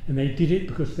 and they did it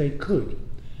because they could.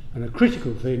 And a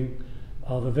critical thing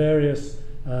are the various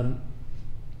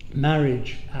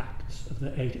marriage acts acts of the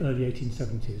early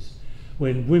 1870s,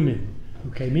 when women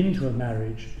who came into a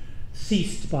marriage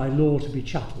ceased by law to be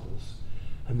chattels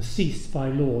and ceased by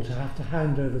law to have to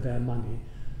hand over their money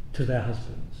to their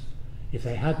husbands. If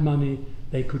they had money,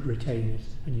 they could retain it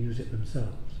and use it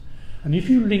themselves. And if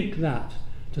you link that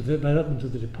to the development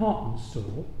of the department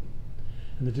store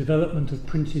and the development of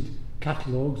printed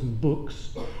catalogues and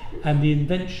books and the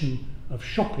invention of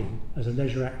shopping as a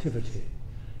leisure activity,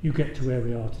 you get to where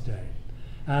we are today.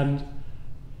 And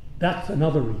that's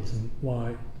another reason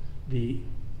why the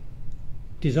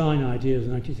design ideas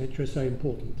of the 19th century are so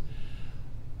important.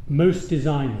 Most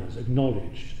designers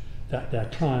acknowledged that their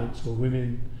clients were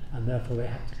women and therefore they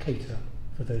had to cater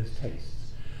for those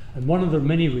tastes. And one of the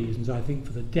many reasons, I think,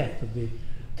 for the death of the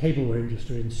tableware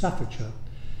industry in Staffordshire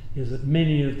is that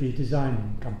many of the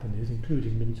designing companies,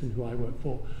 including Minton, who I work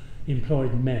for,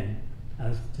 employed men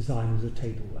as designers of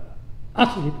tableware.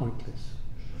 Utterly pointless.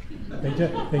 They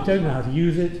don't know how to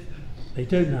use it, they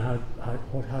don't know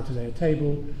how to lay a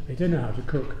table, they don't know how to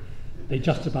cook, they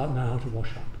just about know how to wash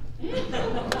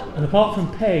up. And apart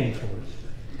from paying for it,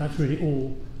 that's really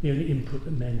the only input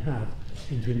that men have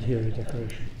into interior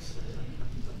decorations.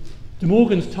 De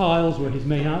Morgan's tiles were his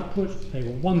main output. They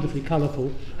were wonderfully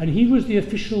colourful, and he was the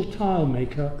official tile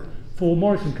maker for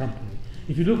Morrison Company.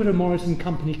 If you look at a Morrison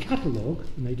Company catalogue,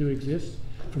 and they do exist,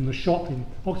 from the shop in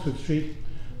Oxford Street,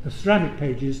 the ceramic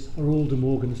pages are all De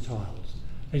Morgan's tiles.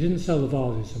 They didn't sell the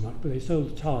vases so much, but they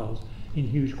sold the tiles in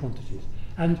huge quantities.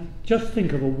 And just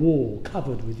think of a wall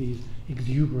covered with these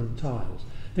exuberant tiles.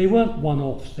 They weren't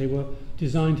one-offs, they were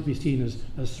designed to be seen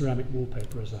as ceramic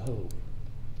wallpaper as a whole.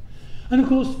 And of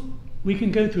course, we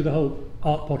can go through the whole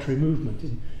art pottery movement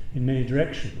in many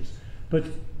directions, but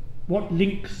what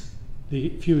links the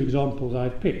few examples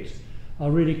I've picked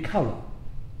are really colour.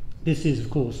 This is, of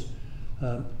course,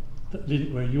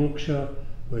 we're in Yorkshire,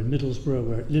 we're in Middlesbrough,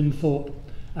 we're at Linthorpe,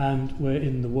 and we're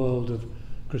in the world of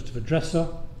Christopher Dresser.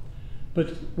 But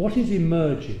what is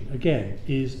emerging, again,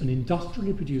 is an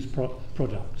industrially produced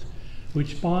product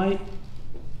which by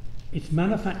its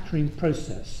manufacturing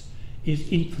process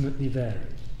is infinitely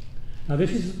varied. Now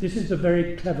this is a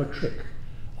very clever trick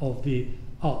of the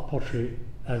art pottery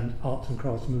and arts and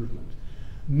crafts movement.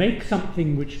 Make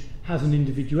something which has an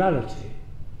individuality,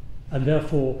 and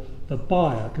therefore the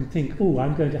buyer can think, oh,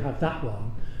 I'm going to have that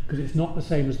one because it's not the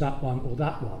same as that one or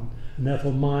that one, and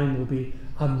therefore mine will be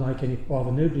unlike any, or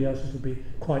nobody else's will be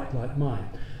quite like mine.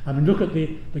 I mean, look at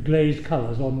the glazed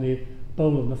colours on the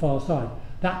bowl on the far side.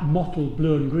 That mottled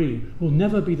blue and green will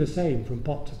never be the same from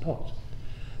pot to pot.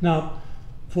 Now,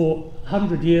 for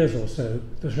 100 years or so,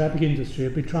 the ceramic industry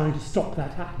have been trying to stop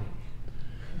that happening.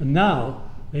 And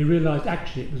now they realised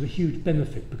actually it was a huge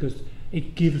benefit because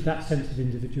it gives that sense of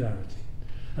individuality.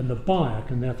 And the buyer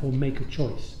can therefore make a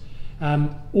choice.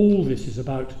 All this is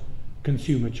about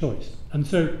consumer choice. And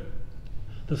so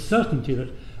the certainty that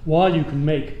while you can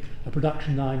make a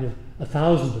production line of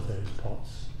 1,000 of those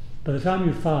pots, by the time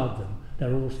you've fired them,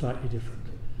 they're all slightly different.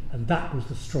 And that was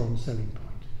the strong selling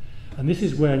point. And this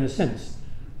is where, in a sense,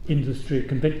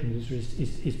 conventional industry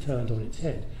is turned on its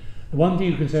head. The one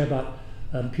thing you can say about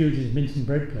Pugin's Minton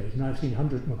bread plates, and I've seen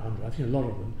I've seen a lot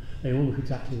of them, they all look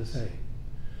exactly the same.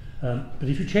 But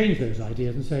if you change those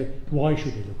ideas and say, why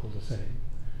should they look all the same,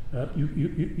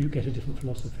 you get a different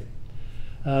philosophy.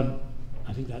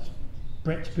 I think that's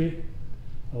Bretby,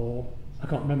 or I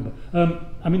can't remember.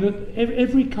 I mean,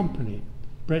 every company,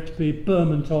 Bretby,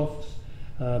 Bermontofts,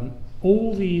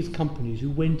 all these companies who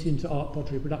went into art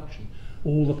pottery production,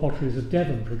 all the potteries of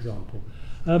Devon, for example,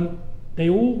 they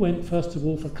all went first of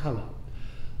all for colour.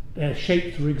 Their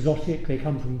shapes were exotic. They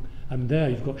come from, and there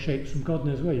you've got shapes from God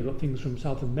knows where. You've got things from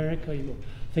South America, you've got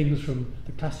things from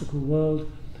the classical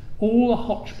world, all a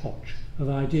hodgepodge of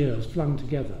ideas flung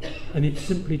together, and it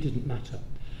simply didn't matter.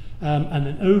 And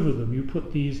then over them you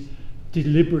put these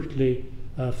deliberately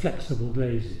flexible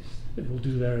glazes that will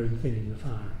do their own thing in the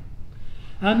firing.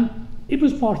 And it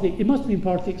must have been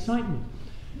part of the excitement.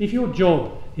 If your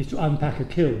job is to unpack a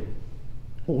kiln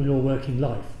all your working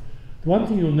life, the one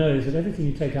thing you'll know is that everything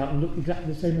you take out will look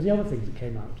exactly the same as the other things that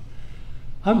came out.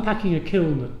 Unpacking a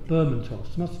kiln at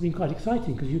Bermontofts must have been quite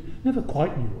exciting because you never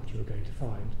quite knew what you were going to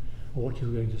find or what you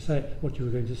were going to say, what you were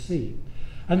going to see.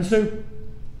 And so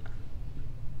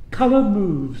colour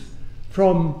moves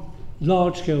from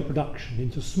large-scale production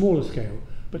into smaller scale,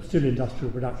 but still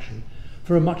industrial production,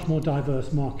 for a much more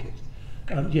diverse market.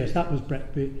 Yes, that was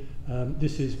Bretby.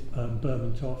 This is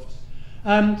Bermontofts.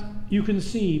 And you can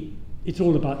see it's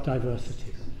all about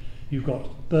diversity. You've got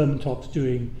Bermontofts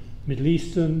doing Middle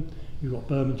Eastern, you've got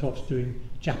Bermontofts doing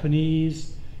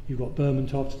Japanese, you've got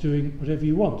Bermontofts doing whatever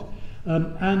you want.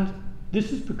 And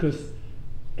this is because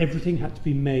everything had to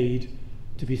be made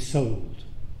to be sold.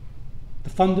 The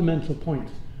fundamental point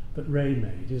that Ray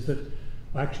made is that,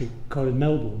 well, actually Colin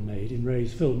Melbourne made in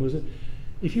Ray's film, was that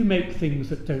if you make things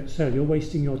that don't sell, you're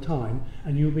wasting your time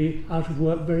and you'll be out of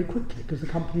work very quickly because the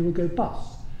company will go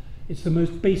bust. It's the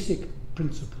most basic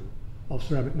principle of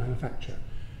ceramic manufacture.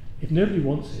 If nobody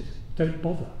wants it, don't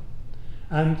bother.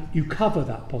 And you cover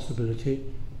that possibility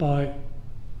by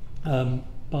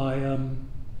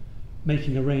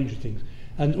making a range of things.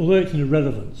 And although it's an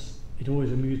irrelevance, it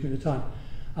always amused me at the time.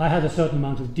 I had a certain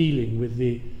amount of dealing with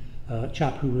the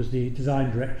chap who was the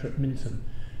design director at Minton,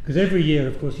 because every year,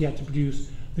 of course, he had to produce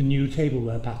the new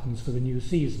tableware patterns for the new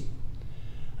season.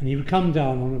 And he would come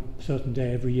down on a certain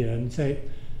day every year and say,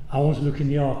 I want to look in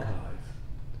the archive.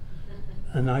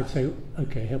 And I'd say,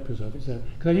 okay, help yourself, it's there.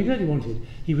 Because I knew exactly what he wanted.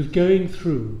 He was going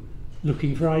through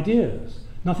looking for ideas.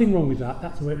 Nothing wrong with that,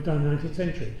 that's the way it was done in the 19th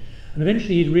century. And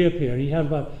eventually he'd reappear and he'd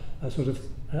have a sort of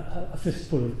a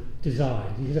fistful of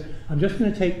designs. He said, I'm just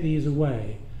going to take these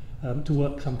away to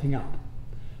work something up.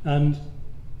 And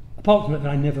apart from it,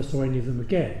 I never saw any of them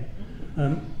again.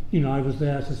 I was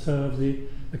there to serve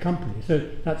the company, so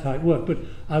that's how it worked. But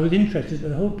I was interested that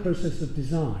the whole process of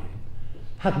design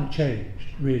hadn't changed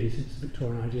really since the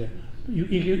Victorian idea.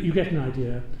 You get an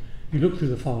idea, you look through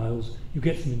the files, you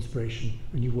get some inspiration,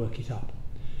 and you work it up.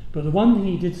 But the one thing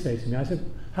he did say to me, I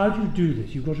said, how do you do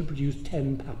this? You've got to produce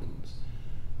 10 patterns.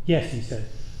 Yes, he said,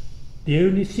 the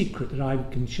only secret that I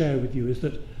can share with you is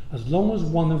that as long as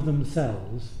one of them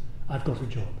sells, I've got a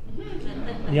job.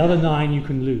 The other 9 you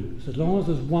can lose, as long as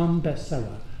there's one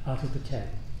bestseller out of the 10.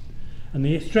 And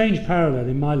the strange parallel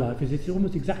in my life is it's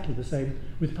almost exactly the same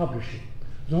with publishing.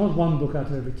 As long as one book out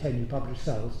of every 10 you publish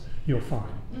sells, you're fine.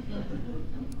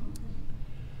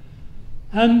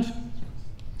 And,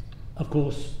 of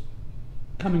course,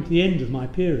 coming to the end of my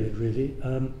period, really,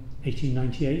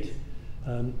 1898,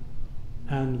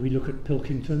 and we look at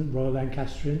Pilkington, Royal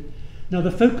Lancastrian. Now,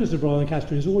 the focus of Royal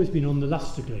Lancastrian has always been on the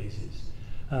lustre glazes,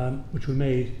 which were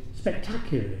made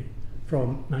spectacularly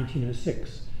from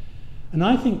 1906. And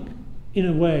I think, in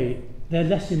a way, they're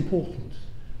less important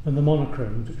than the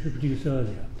monochromes which were produced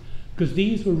earlier, because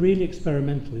these were really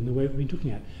experimental in the way we've been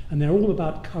looking at, and they're all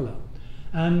about colour.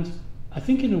 And I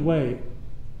think, in a way,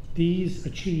 these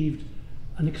achieved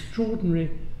an extraordinary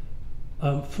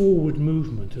forward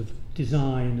movement of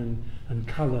design and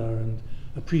colour and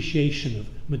appreciation of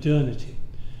modernity.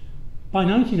 By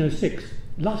 1906,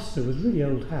 lustre was really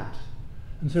old hat,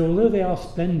 and so although they are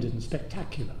splendid and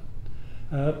spectacular,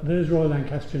 those Royal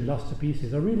Lancastrian lustre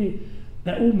pieces are really,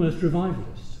 they're almost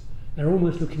revivalists. They're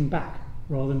almost looking back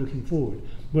rather than looking forward,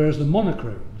 whereas the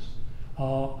monochromes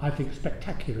are, I think,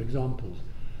 spectacular examples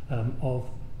of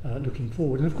looking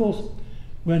forward. And of course,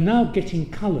 we're now getting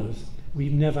colours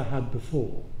we've never had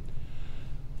before.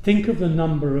 Think of the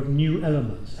number of new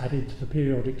elements added to the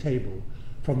periodic table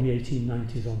from the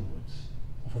 1890s onwards,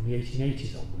 or from the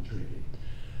 1880s onwards,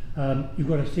 really. You've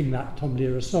got to sing that Tom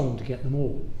Lehrer song to get them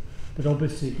all. But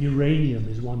obviously uranium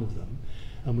is one of them,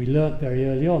 and we learnt very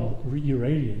early on that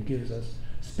uranium gives us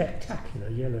spectacular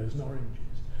yellows and oranges.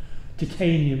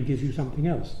 Titanium gives you something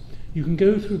else. You can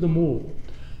go through them all,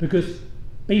 because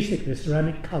basically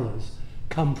ceramic colours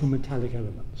come from metallic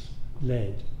elements,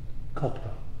 lead,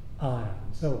 copper, iron,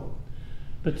 and so on.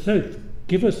 But so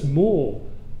give us more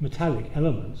metallic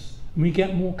elements and we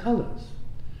get more colours.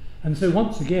 And so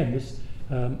once again this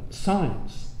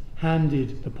science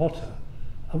handed the potter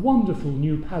a wonderful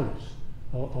new palette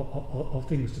of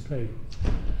things to play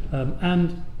with.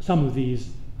 And some of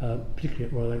these, particularly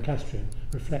at Royal Lancastrian,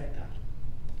 reflect that.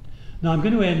 Now I'm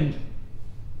going to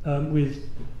end with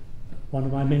one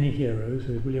of my many heroes,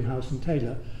 who is William Howson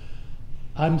Taylor.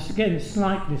 I'm again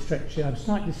slightly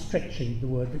stretching the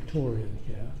word Victorian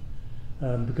here,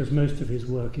 because most of his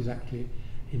work is actually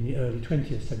in the early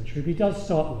 20th century. But he does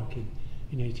start working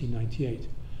in 1898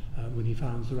 when he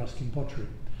founds the Ruskin pottery.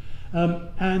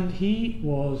 And he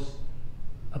was,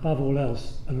 above all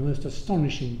else, a most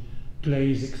astonishing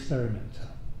glaze experimenter.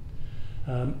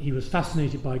 He was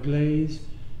fascinated by glaze,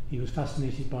 he was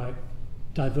fascinated by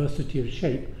diversity of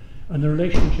shape, and the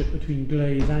relationship between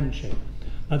glaze and shape.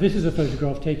 Now this is a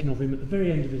photograph taken of him at the very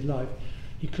end of his life.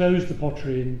 He closed the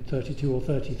pottery in 32 or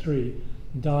 33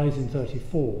 and dies in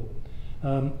 34.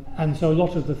 And so a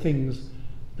lot of the things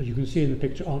that you can see in the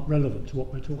picture aren't relevant to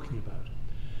what we're talking about.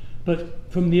 But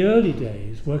from the early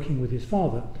days, working with his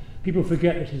father, people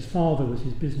forget that his father was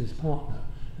his business partner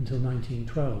until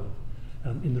 1912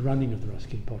 in the running of the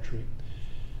Ruskin pottery.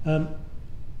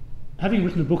 Having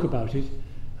written a book about it,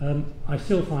 I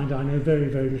still find I know very,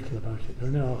 very little about it. There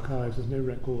are no archives, there's no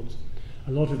records.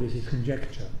 A lot of this is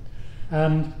conjecture.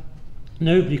 And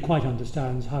nobody quite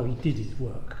understands how he did his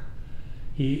work.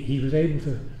 He was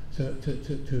able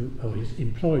or his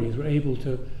employees were able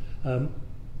to,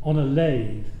 on a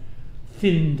lathe,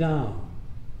 thin down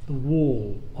the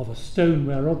wall of a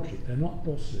stoneware object. They're not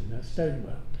porcelain, they're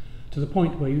stoneware, to the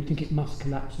point where you'd think it must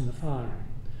collapse in the firing.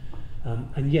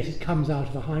 And yet it comes out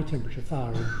of a high temperature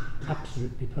firing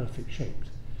absolutely perfect shaped.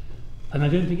 And I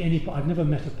don't think I've never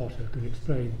met a potter who can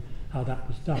explain how that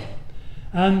was done.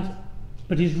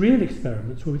 But his real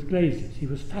experiments were with glazes. He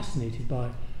was fascinated by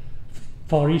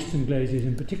Far Eastern glazes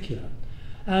in particular.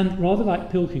 And rather like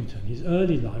Pilkington, his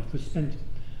early life was spent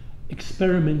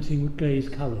experimenting with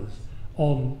glazed colours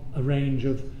on a range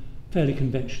of fairly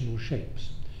conventional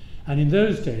shapes. And in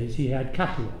those days he had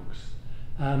catalogues,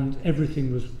 and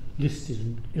everything was listed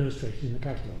and illustrated in the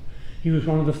catalogue. He was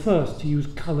one of the first to use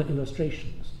colour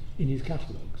illustrations in his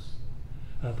catalogues,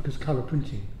 because colour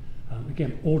printing,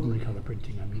 again ordinary colour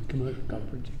printing, I mean commercial colour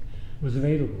printing, was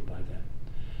available by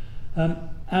then.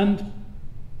 And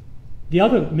the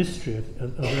other mystery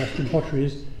of Western pottery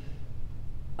is,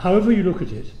 however you look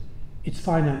at it, its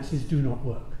finances do not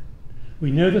work.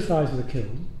 We know the size of the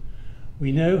kiln,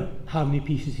 we know how many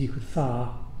pieces he could fire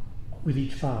with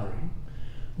each firing,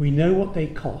 we know what they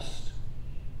cost,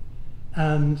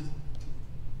 and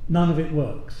none of it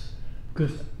works,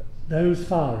 because those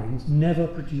firings never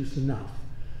produce enough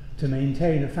to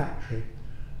maintain a factory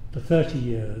for 30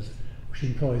 years, which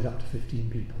employs up to 15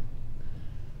 people.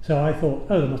 So I thought,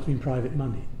 oh, there must have been private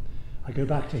money. I go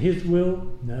back to his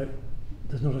will, no,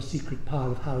 there's not a secret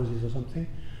pile of houses or something.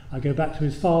 I go back to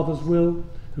his father's will,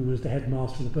 who was the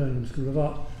headmaster of the Birmingham School of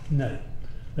Art, no,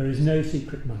 there is no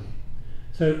secret money.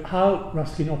 So how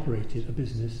Ruskin operated a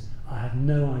business, I have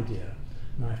no idea,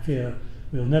 and I fear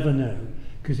we'll never know,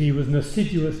 because he was an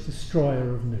assiduous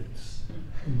destroyer of notes,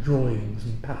 and drawings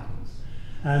and patterns.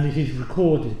 And it is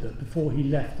recorded that before he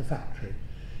left the factory,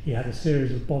 he had a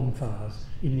series of bonfires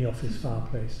in the office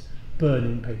fireplace,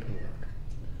 burning paperwork.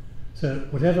 So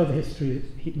whatever the history,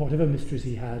 whatever mysteries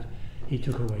he had, he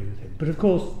took away with him. But of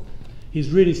course,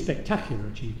 his really spectacular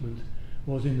achievement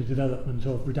was in the development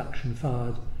of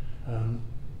reduction-fired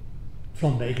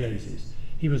flambe glazes.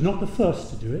 He was not the first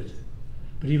to do it,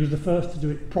 but he was the first to do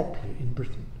it properly in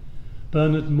Britain.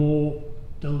 Bernard Moore,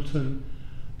 Dalton,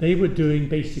 they were doing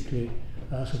basically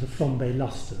sort of flambe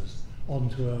lustres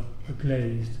onto a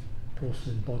glazed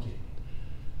porcelain body.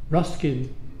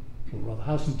 Ruskin, or rather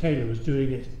Howson Taylor, was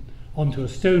doing it onto a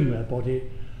stoneware body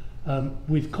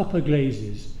with copper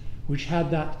glazes, which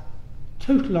had that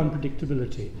total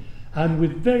unpredictability and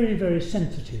with very, very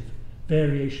sensitive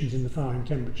variations in the firing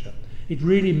temperature. It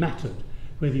really mattered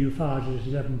whether you fired it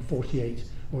at 1148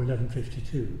 or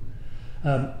 1152.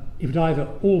 It would either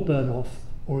all burn off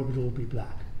or it would all be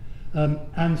black.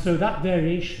 And so that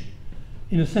variation,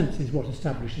 in a sense, is what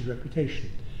established his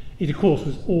reputation. It, of course,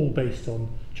 was all based on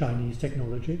Chinese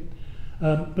technology,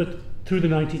 but through the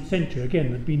 19th century, again,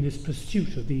 there had been this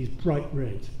pursuit of these bright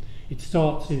reds. It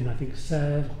starts in, I think,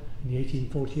 Sèvres in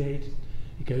 1848,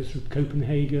 it goes through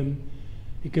Copenhagen,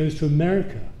 it goes to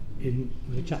America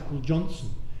with a chap called Johnson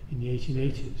in the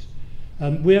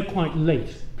 1880s. We're quite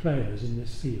late players in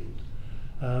this field,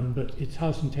 but it's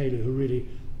Howson Taylor who really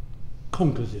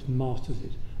conquers it and masters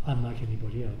it, unlike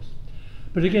anybody else.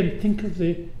 But again, think of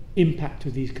the impact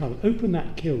of these colours. Open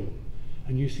that kiln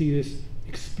and you see this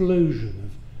explosion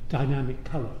of dynamic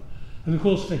colour. And of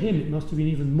course for him it must have been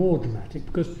even more dramatic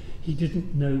because he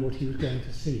didn't know what he was going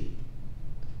to see.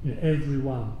 You know, every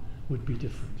one would be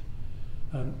different.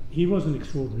 He was an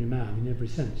extraordinary man in every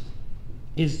sense.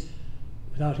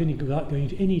 Without going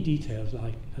into any details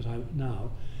like as I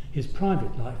now, his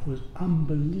private life was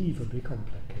unbelievably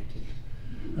complicated,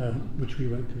 which we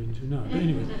won't go into now. But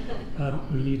anyway,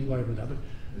 we needn't worry about that.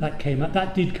 But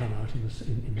that did come out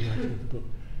in the writing of the book.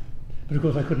 But of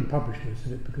course I couldn't publish most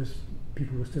of it because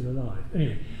people were still alive.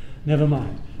 Anyway, never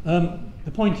mind.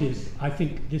 The point is, I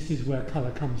think this is where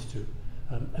colour comes to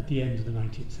at the end of the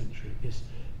 19th century, this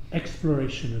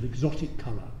exploration of exotic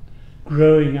colour,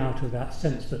 growing out of that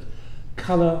sense that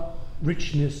colour,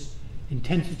 richness,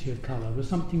 intensity of colour was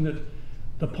something that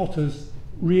the potters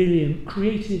really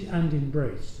created and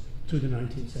embraced through the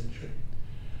 19th century.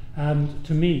 And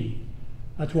to me,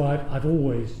 that's why I've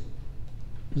always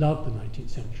loved the 19th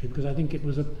century, because I think it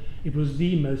was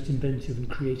the most inventive and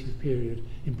creative period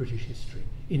in British history,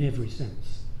 in every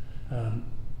sense.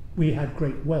 We had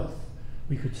great wealth.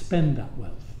 We could spend that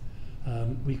wealth.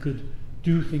 We could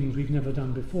do things we've never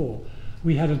done before.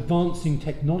 We had advancing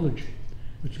technology,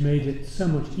 which made it so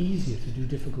much easier to do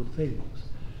difficult things.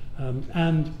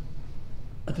 And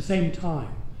at the same time,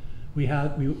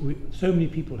 so many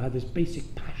people had this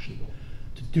basic passion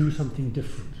to do something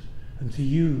different and to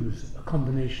use a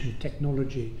combination of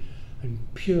technology and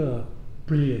pure,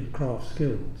 brilliant craft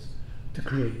skills to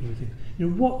create new things. You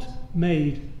know, what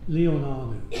made Leon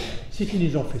Arnoux sit in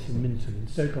his office in Minton in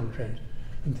Stoke-on-Trent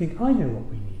and think, I know what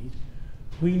we need.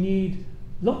 We need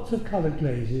lots of coloured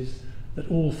glazes that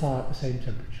all fire at the same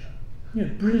temperature. You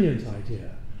know, brilliant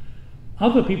idea.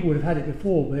 Other people would have had it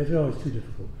before, but they said, oh, it's too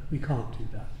difficult. We can't do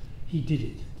that. He did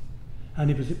it.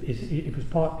 And it was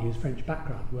partly his French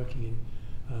background, working in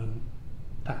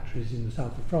factories in the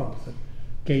south of France, that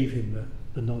gave him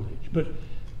the knowledge. But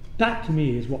that, to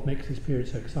me, is what makes this period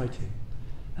so exciting.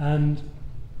 And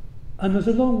there's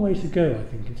a long way to go, I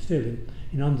think, still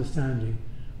in understanding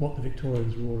what the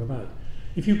Victorians were all about.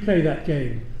 If you play that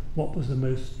game, what was the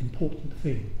most important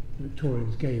thing the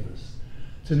Victorians gave us?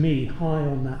 To me, high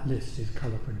on that list is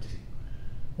colour printing.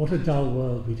 What a dull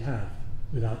world we'd have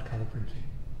without colour printing.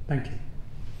 Thank you.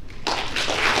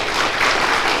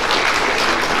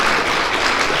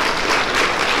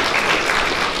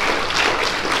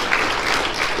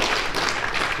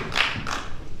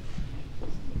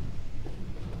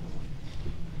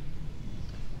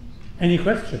 Any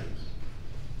questions?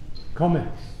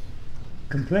 Comments?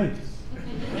 Complaints?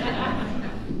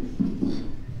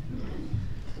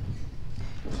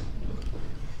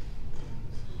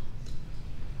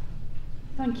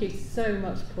 Thank you so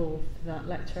much, Paul, for that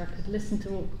lecture. I could listen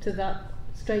to that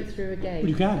straight through again. Well,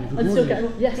 you can. And still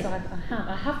get, yes, I have.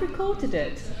 I have recorded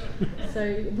it.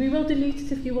 So we will delete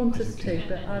it if you want us to,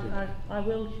 but I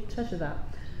will treasure that.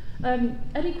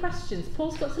 Any questions?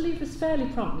 Paul's got to leave us fairly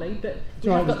promptly, but we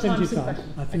have got time for some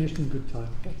questions. I finished in good time.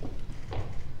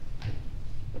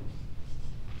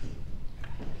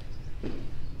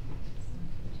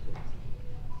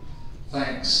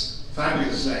 Thanks.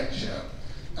 Fabulous lecture.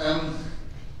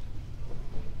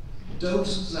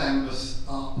 Dalton's Lambeth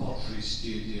Art Pottery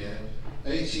Studio,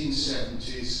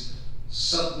 1870s,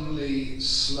 suddenly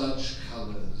sludge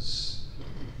colours.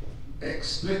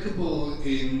 Explicable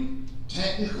in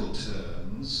technical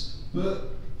terms,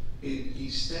 but in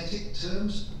aesthetic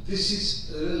terms, this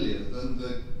is earlier than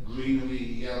the greenery,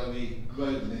 yellowy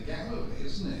Grosvenor Gallery,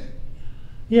 isn't it?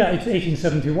 Yeah, it's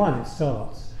 1871 it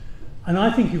starts. And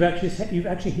I think you've actually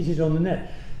hit it on the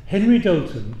net. Henry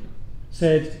Dalton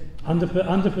said,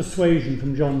 under persuasion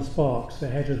from John Sparks, the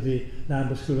head of the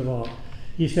Lambeth School of Art,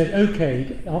 he said,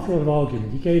 okay, after a lot of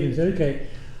argument, he gave in, said, okay,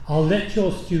 I'll let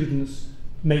your students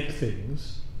make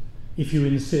things if you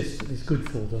insist that it's good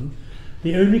for them.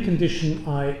 The only condition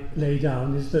I lay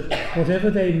down is that whatever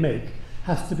they make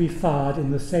has to be fired in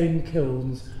the same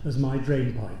kilns as my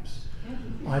drain pipes.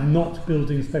 I'm not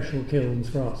building special kilns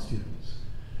for art students.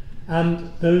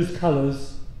 And those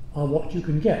colours are what you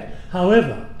can get.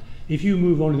 However, if you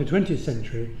move on in the 20th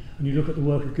century and you look at the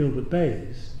work of Gilbert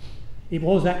Bayes, it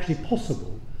was actually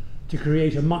possible to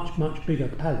create a much, much bigger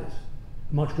palette,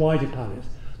 a much wider palette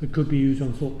that could be used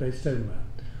on salt-based stoneware.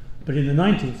 But in the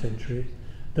 19th century,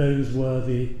 those were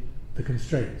the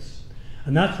constraints.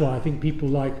 And that's why I think people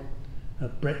like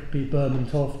Bretby,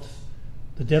 Bermontoft's,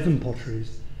 the Devon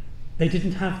potteries, they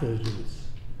didn't have those limits,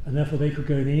 and therefore they could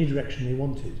go in any direction they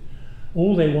wanted.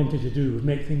 All they wanted to do was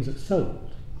make things that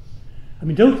sold. I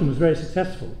mean, Dalton was very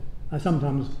successful. I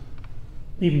sometimes,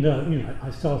 even though I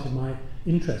started my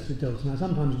interest with Dalton, I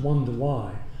sometimes wonder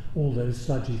why all those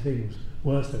sludgy things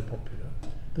were so popular,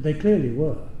 but they clearly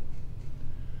were.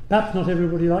 Perhaps not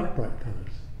everybody liked bright colours.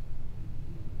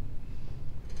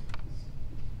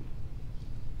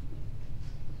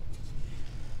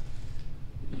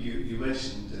 You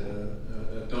mentioned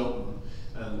Dalton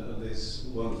and this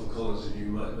wonderful colours, and you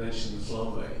might mention the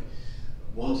flambe.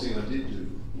 One thing I did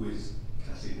do with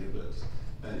Kathy Niblett,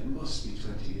 and it must be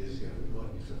 20 years ago, it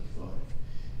might be 25,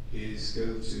 is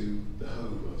go to the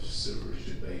home of Sir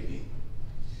Richard Bailey,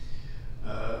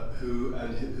 who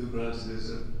granted us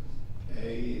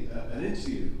an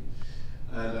interview,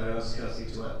 and I asked Kathy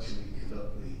to actually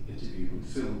conduct the interview and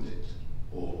filmed it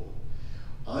all.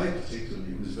 I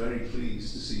particularly was very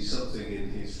pleased to see something in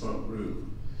his front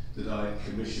room that I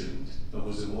commissioned and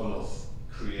was a one-off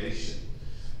creation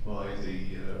by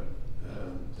the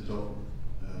Dalton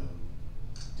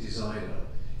designer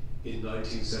in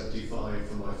 1975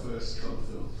 for my first colour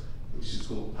film, which is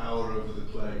called Power Over the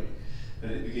Clay,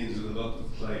 and it begins with a lump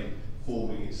of clay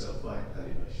forming itself by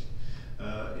animation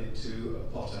into a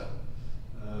potter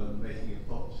making a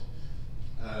pot.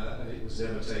 And it was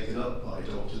never taken up by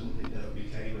Dalton, it never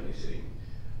became anything.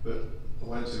 But I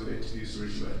went to interview Sir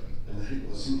Richard, and there it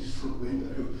was in his front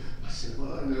window. I said,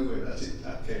 well, I know where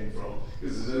that came from,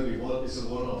 because there's only one, it's a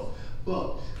one-off.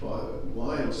 But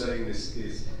why I'm saying this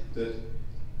is that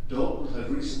Dalton had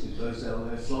recently closed down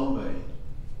their flambe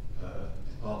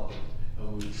department,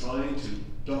 and we were trying to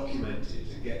document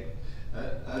it and get,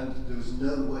 and there was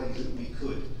no way that we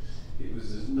could.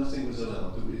 Nothing was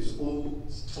allowed. It was all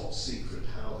top secret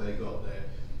how they got their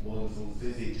wonderful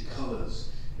vivid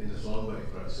colours in the flambe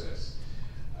process.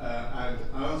 And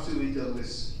after we'd done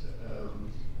this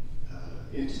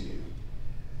interview,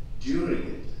 during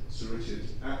it, Sir Richard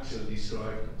actually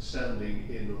described standing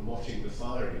in and watching the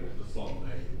firing of the flambe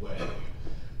ware,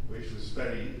 which was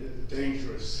very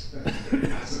dangerous and very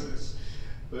hazardous.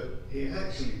 But he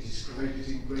actually described it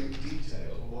in great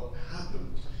detail, what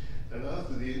happened. And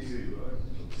after the interview, I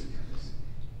looked at him and said,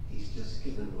 he's just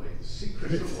given away the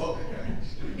secret of what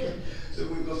actually did. So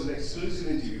we've got an exclusive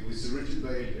interview with Sir Richard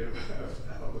Bailey about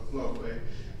how the flambe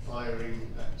firing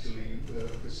actually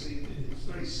proceeded. It was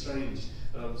very strange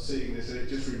seeing this, and it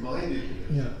just reminded me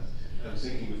of that. I'm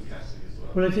thinking of Cathy as well.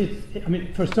 Well, I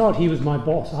mean, for a start, he was my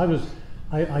boss.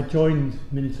 I joined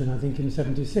Minton, I think, in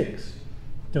 '76,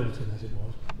 Dalton as it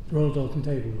was, Royal Dalton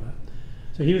Tableware.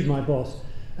 So he was my boss,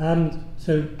 and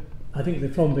so I think the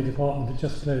flambe department had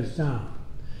just closed down.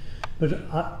 But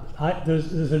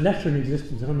there's a letter in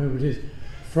existence, I don't know what it is,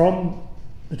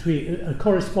 between a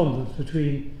correspondence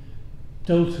between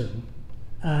Dalton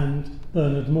and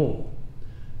Bernard Moore,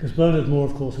 because Bernard Moore,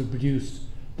 of course, had produced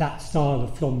that style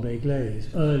of flambe glaze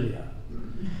earlier,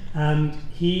 and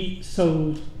he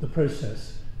sold the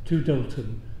process to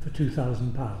Dalton for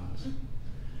 £2,000.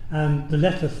 And the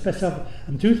letter specified,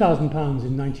 and £2,000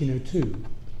 in 1902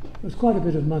 was quite a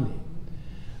bit of money.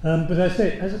 But I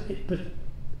say,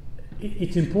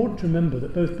 it's important to remember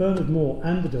that both Bernard Moore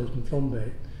and the Dalton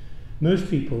flambe, most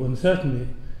people, and certainly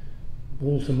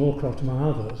Walter Moorcroft among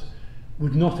others,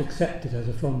 would not accept it as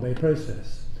a flambe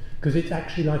process, because it's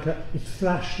actually it's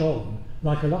flashed on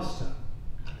like a lustre.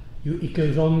 It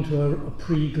goes on to a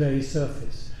pre-glazed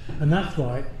surface, and that's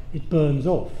why it burns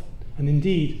off. And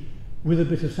indeed, with a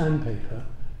bit of sandpaper,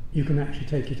 you can actually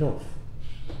take it off.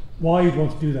 Why you'd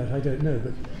want to do that, I don't know,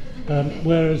 but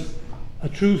whereas a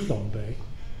true flambe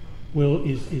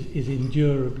is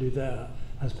endurably there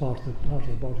as part of the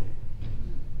body.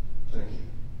 Thank you.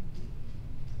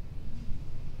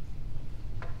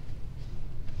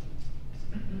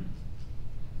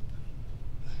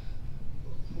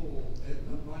 Paul,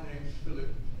 my name's Philip.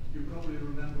 You probably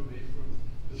remember me from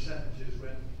the 70s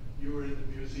when you were in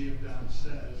the museum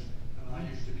downstairs and I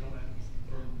used to come in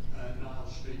from Nile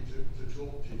Street to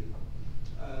talk to you.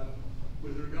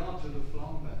 With regard to the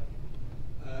flambe,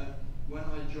 when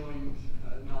I joined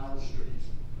Nile Street,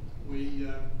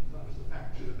 that was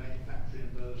the main factory in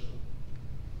Burslem,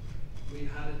 we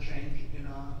had a change in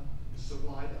our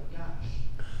supply of gas.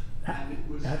 And it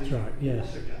was That's the right, yes.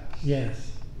 water gas.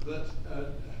 Yes. That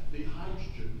the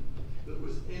hydrogen that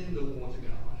was in the water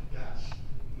gas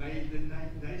made the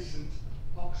nascent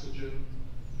oxygen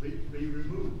be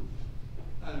removed.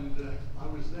 And I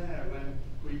was there when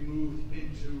we moved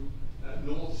into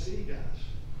North Sea gas,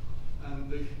 and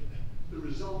the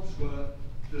results were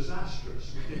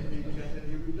disastrous. We didn't even get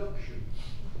any reduction.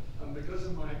 And because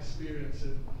of my experience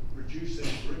in reducing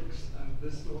bricks and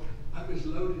this sort, it was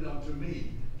loaded onto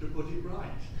me to put it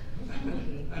right.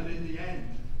 And in the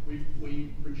end,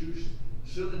 we produced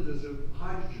cylinders of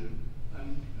hydrogen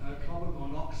and carbon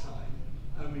monoxide,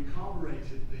 and we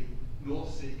carbureted the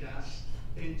North Sea gas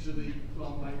into the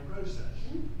flambe process.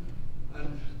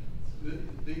 And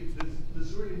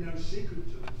there's really no secret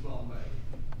to the flambe.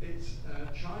 It's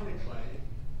china clay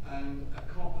and a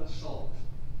copper salt.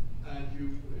 And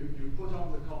you put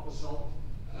on the copper salt,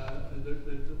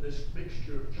 this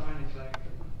mixture of china clay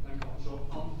and copper salt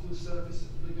onto the surface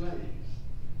of the glaze.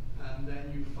 And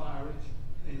then you fire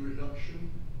it in reduction,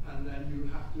 and then you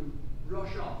have to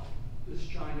brush off this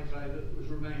china clay that was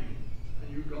remaining,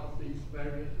 and you got these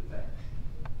various effects.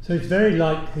 So it's very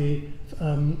like the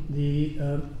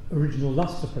original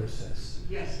lustre process.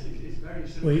 Yes, it's very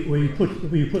similar. Where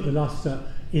you put the lustre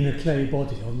in a clay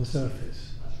body on the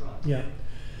surface. That's right. Yeah.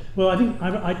 Well, I think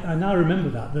I now remember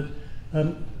that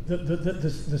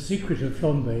the secret of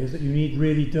flambe is that you need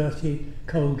really dirty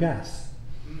coal gas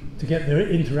to get the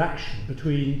interaction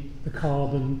between the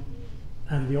carbon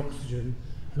and the oxygen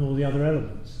and all the other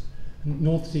elements. And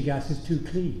North Sea gas is too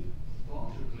clean.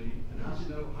 Far too clean, and has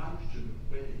no hydrogen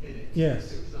in it.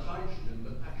 Yes. It was the hydrogen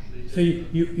that actually... So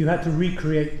you had to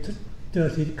recreate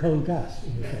dirty coal gas,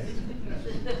 in effect.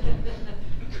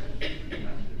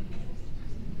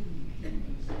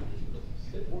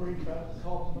 A bit worried about the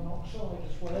carbon monoxide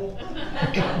as well.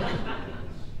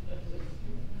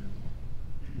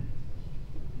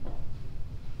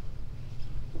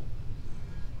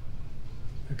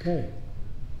 Okay.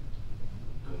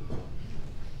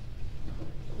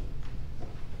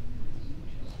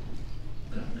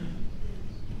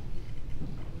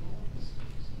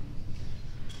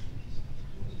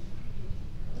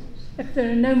 if there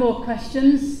are no more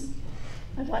questions,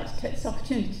 I'd like to take this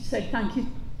opportunity to say thank you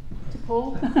to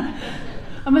Paul.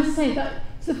 I must say that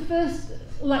it's the first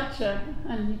lecture,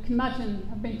 and you can imagine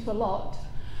I've been to a lot,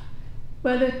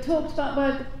 where they talked about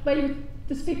where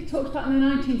the speaker talked about in the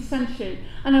 19th century,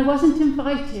 and I wasn't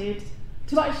invited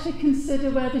to actually consider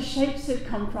where the shapes had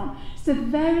come from. It's the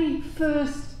very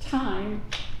first time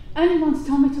anyone's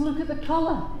told me to look at the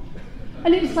colour.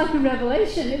 And it was like a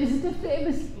revelation. It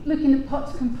was looking at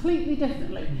pots completely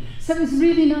differently. So it was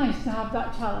really nice to have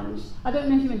that challenge. I don't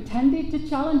know if you intended to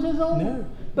challenge us all, no.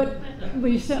 But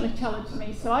you certainly challenged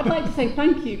me. So I'd like to say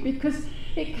thank you, because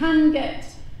it can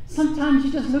get, sometimes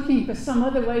you're just looking for some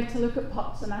other way to look at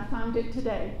pots, and I found it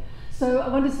today. So I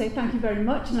want to say thank you very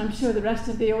much, and I'm sure the rest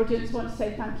of the audience want to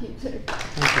say thank you too.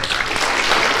 Thank you.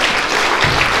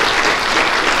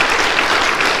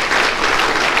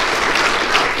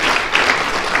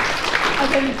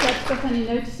 I don't know if Deb's got any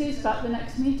notices about the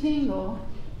next meeting, or...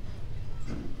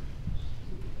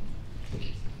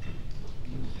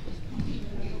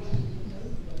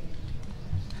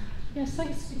 Yes,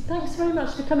 thanks very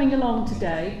much for coming along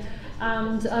today.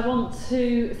 And I want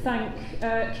to thank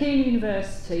Keele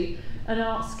University and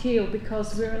Arts Keele,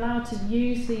 because we're allowed to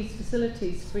use these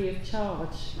facilities free of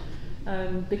charge,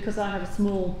 because I have a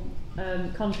small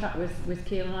contract with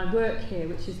Keele, and I work here,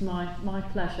 which is my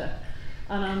pleasure.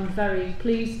 And I'm very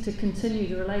pleased to continue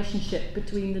the relationship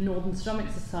between the Northern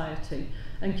Ceramic Society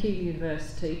and Keele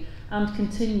University, and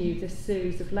continue this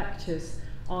series of lectures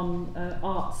on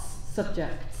arts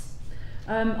subjects.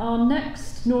 Our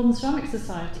next Northern Ceramic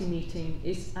Society meeting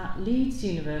is at Leeds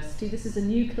University. This is a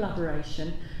new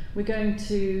collaboration. We're going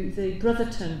to the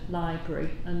Brotherton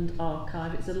Library and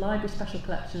Archive. It's a library special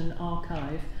collection and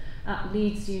archive at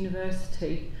Leeds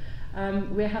University.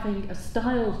 We're having a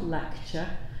style lecture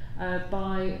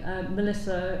by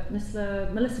Melissa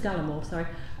Gallimore,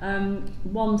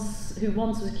 who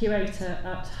once was a curator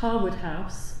at Harwood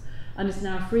House and is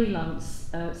now a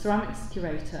freelance ceramics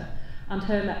curator, and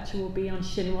her lecture will be on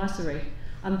chinoiserie,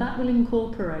 and that will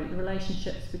incorporate the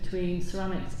relationships between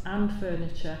ceramics and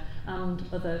furniture and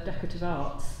other decorative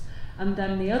arts. And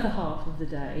then the other half of the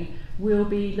day we'll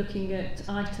be looking at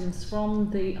items from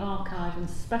the archive and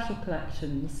special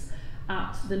collections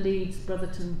at the Leeds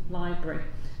Brotherton Library.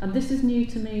 And this is new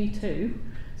to me too,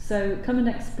 so come and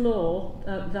explore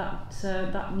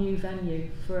that new venue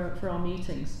for our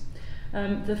meetings.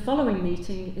 The following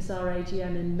meeting is our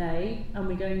AGM in May, and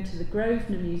we're going to the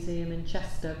Grosvenor Museum in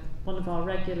Chester, one of our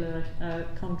regular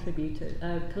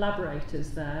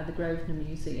collaborators there, the Grosvenor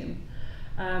Museum.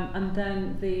 And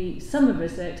then the summer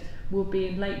visit will be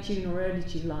in late June or early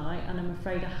July, and I'm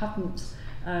afraid I haven't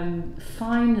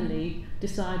finally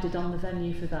decided on the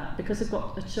venue for that, because I've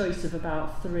got a choice of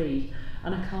about 3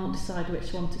 and I can't decide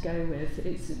which one to go with.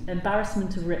 It's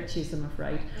embarrassment of riches, I'm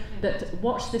afraid. But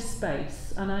watch this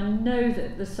space, and I know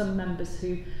that there's some members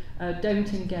who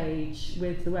don't engage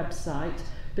with the website,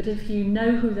 but if you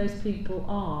know who those people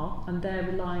are and they're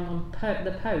relying on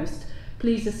the post,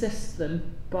 please assist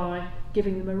them by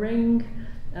giving them a ring,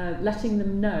 letting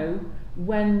them know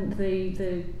when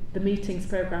the meetings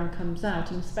programme comes out,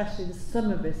 and especially the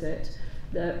summer visit,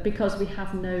 because we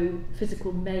have no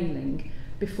physical mailing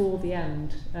before the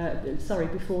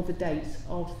before the date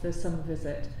of the summer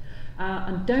visit.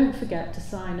 And don't forget to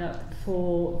sign up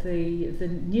for the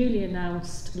newly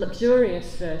announced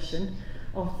luxurious version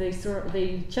of the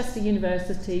Chester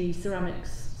University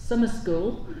Ceramics Summer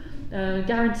School.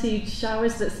 Guaranteed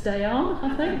showers that stay on,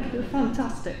 I think. They're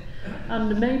fantastic.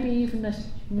 And maybe even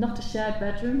not a shared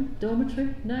bedroom,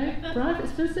 dormitory, no, private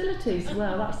facilities.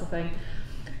 Well, that's the thing.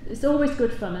 It's always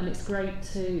good fun, and it's great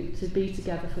to be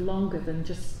together for longer than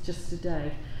just a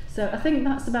day. So I think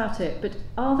that's about it. But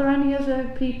are there any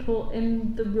other people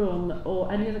in the room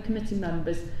or any other committee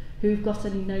members who've got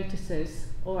any notices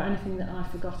or anything that I've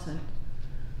forgotten?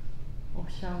 Or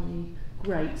shall we?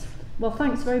 Great. Well,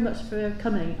 thanks very much for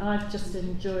coming. I've just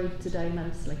enjoyed today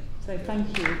immensely. So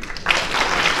thank you.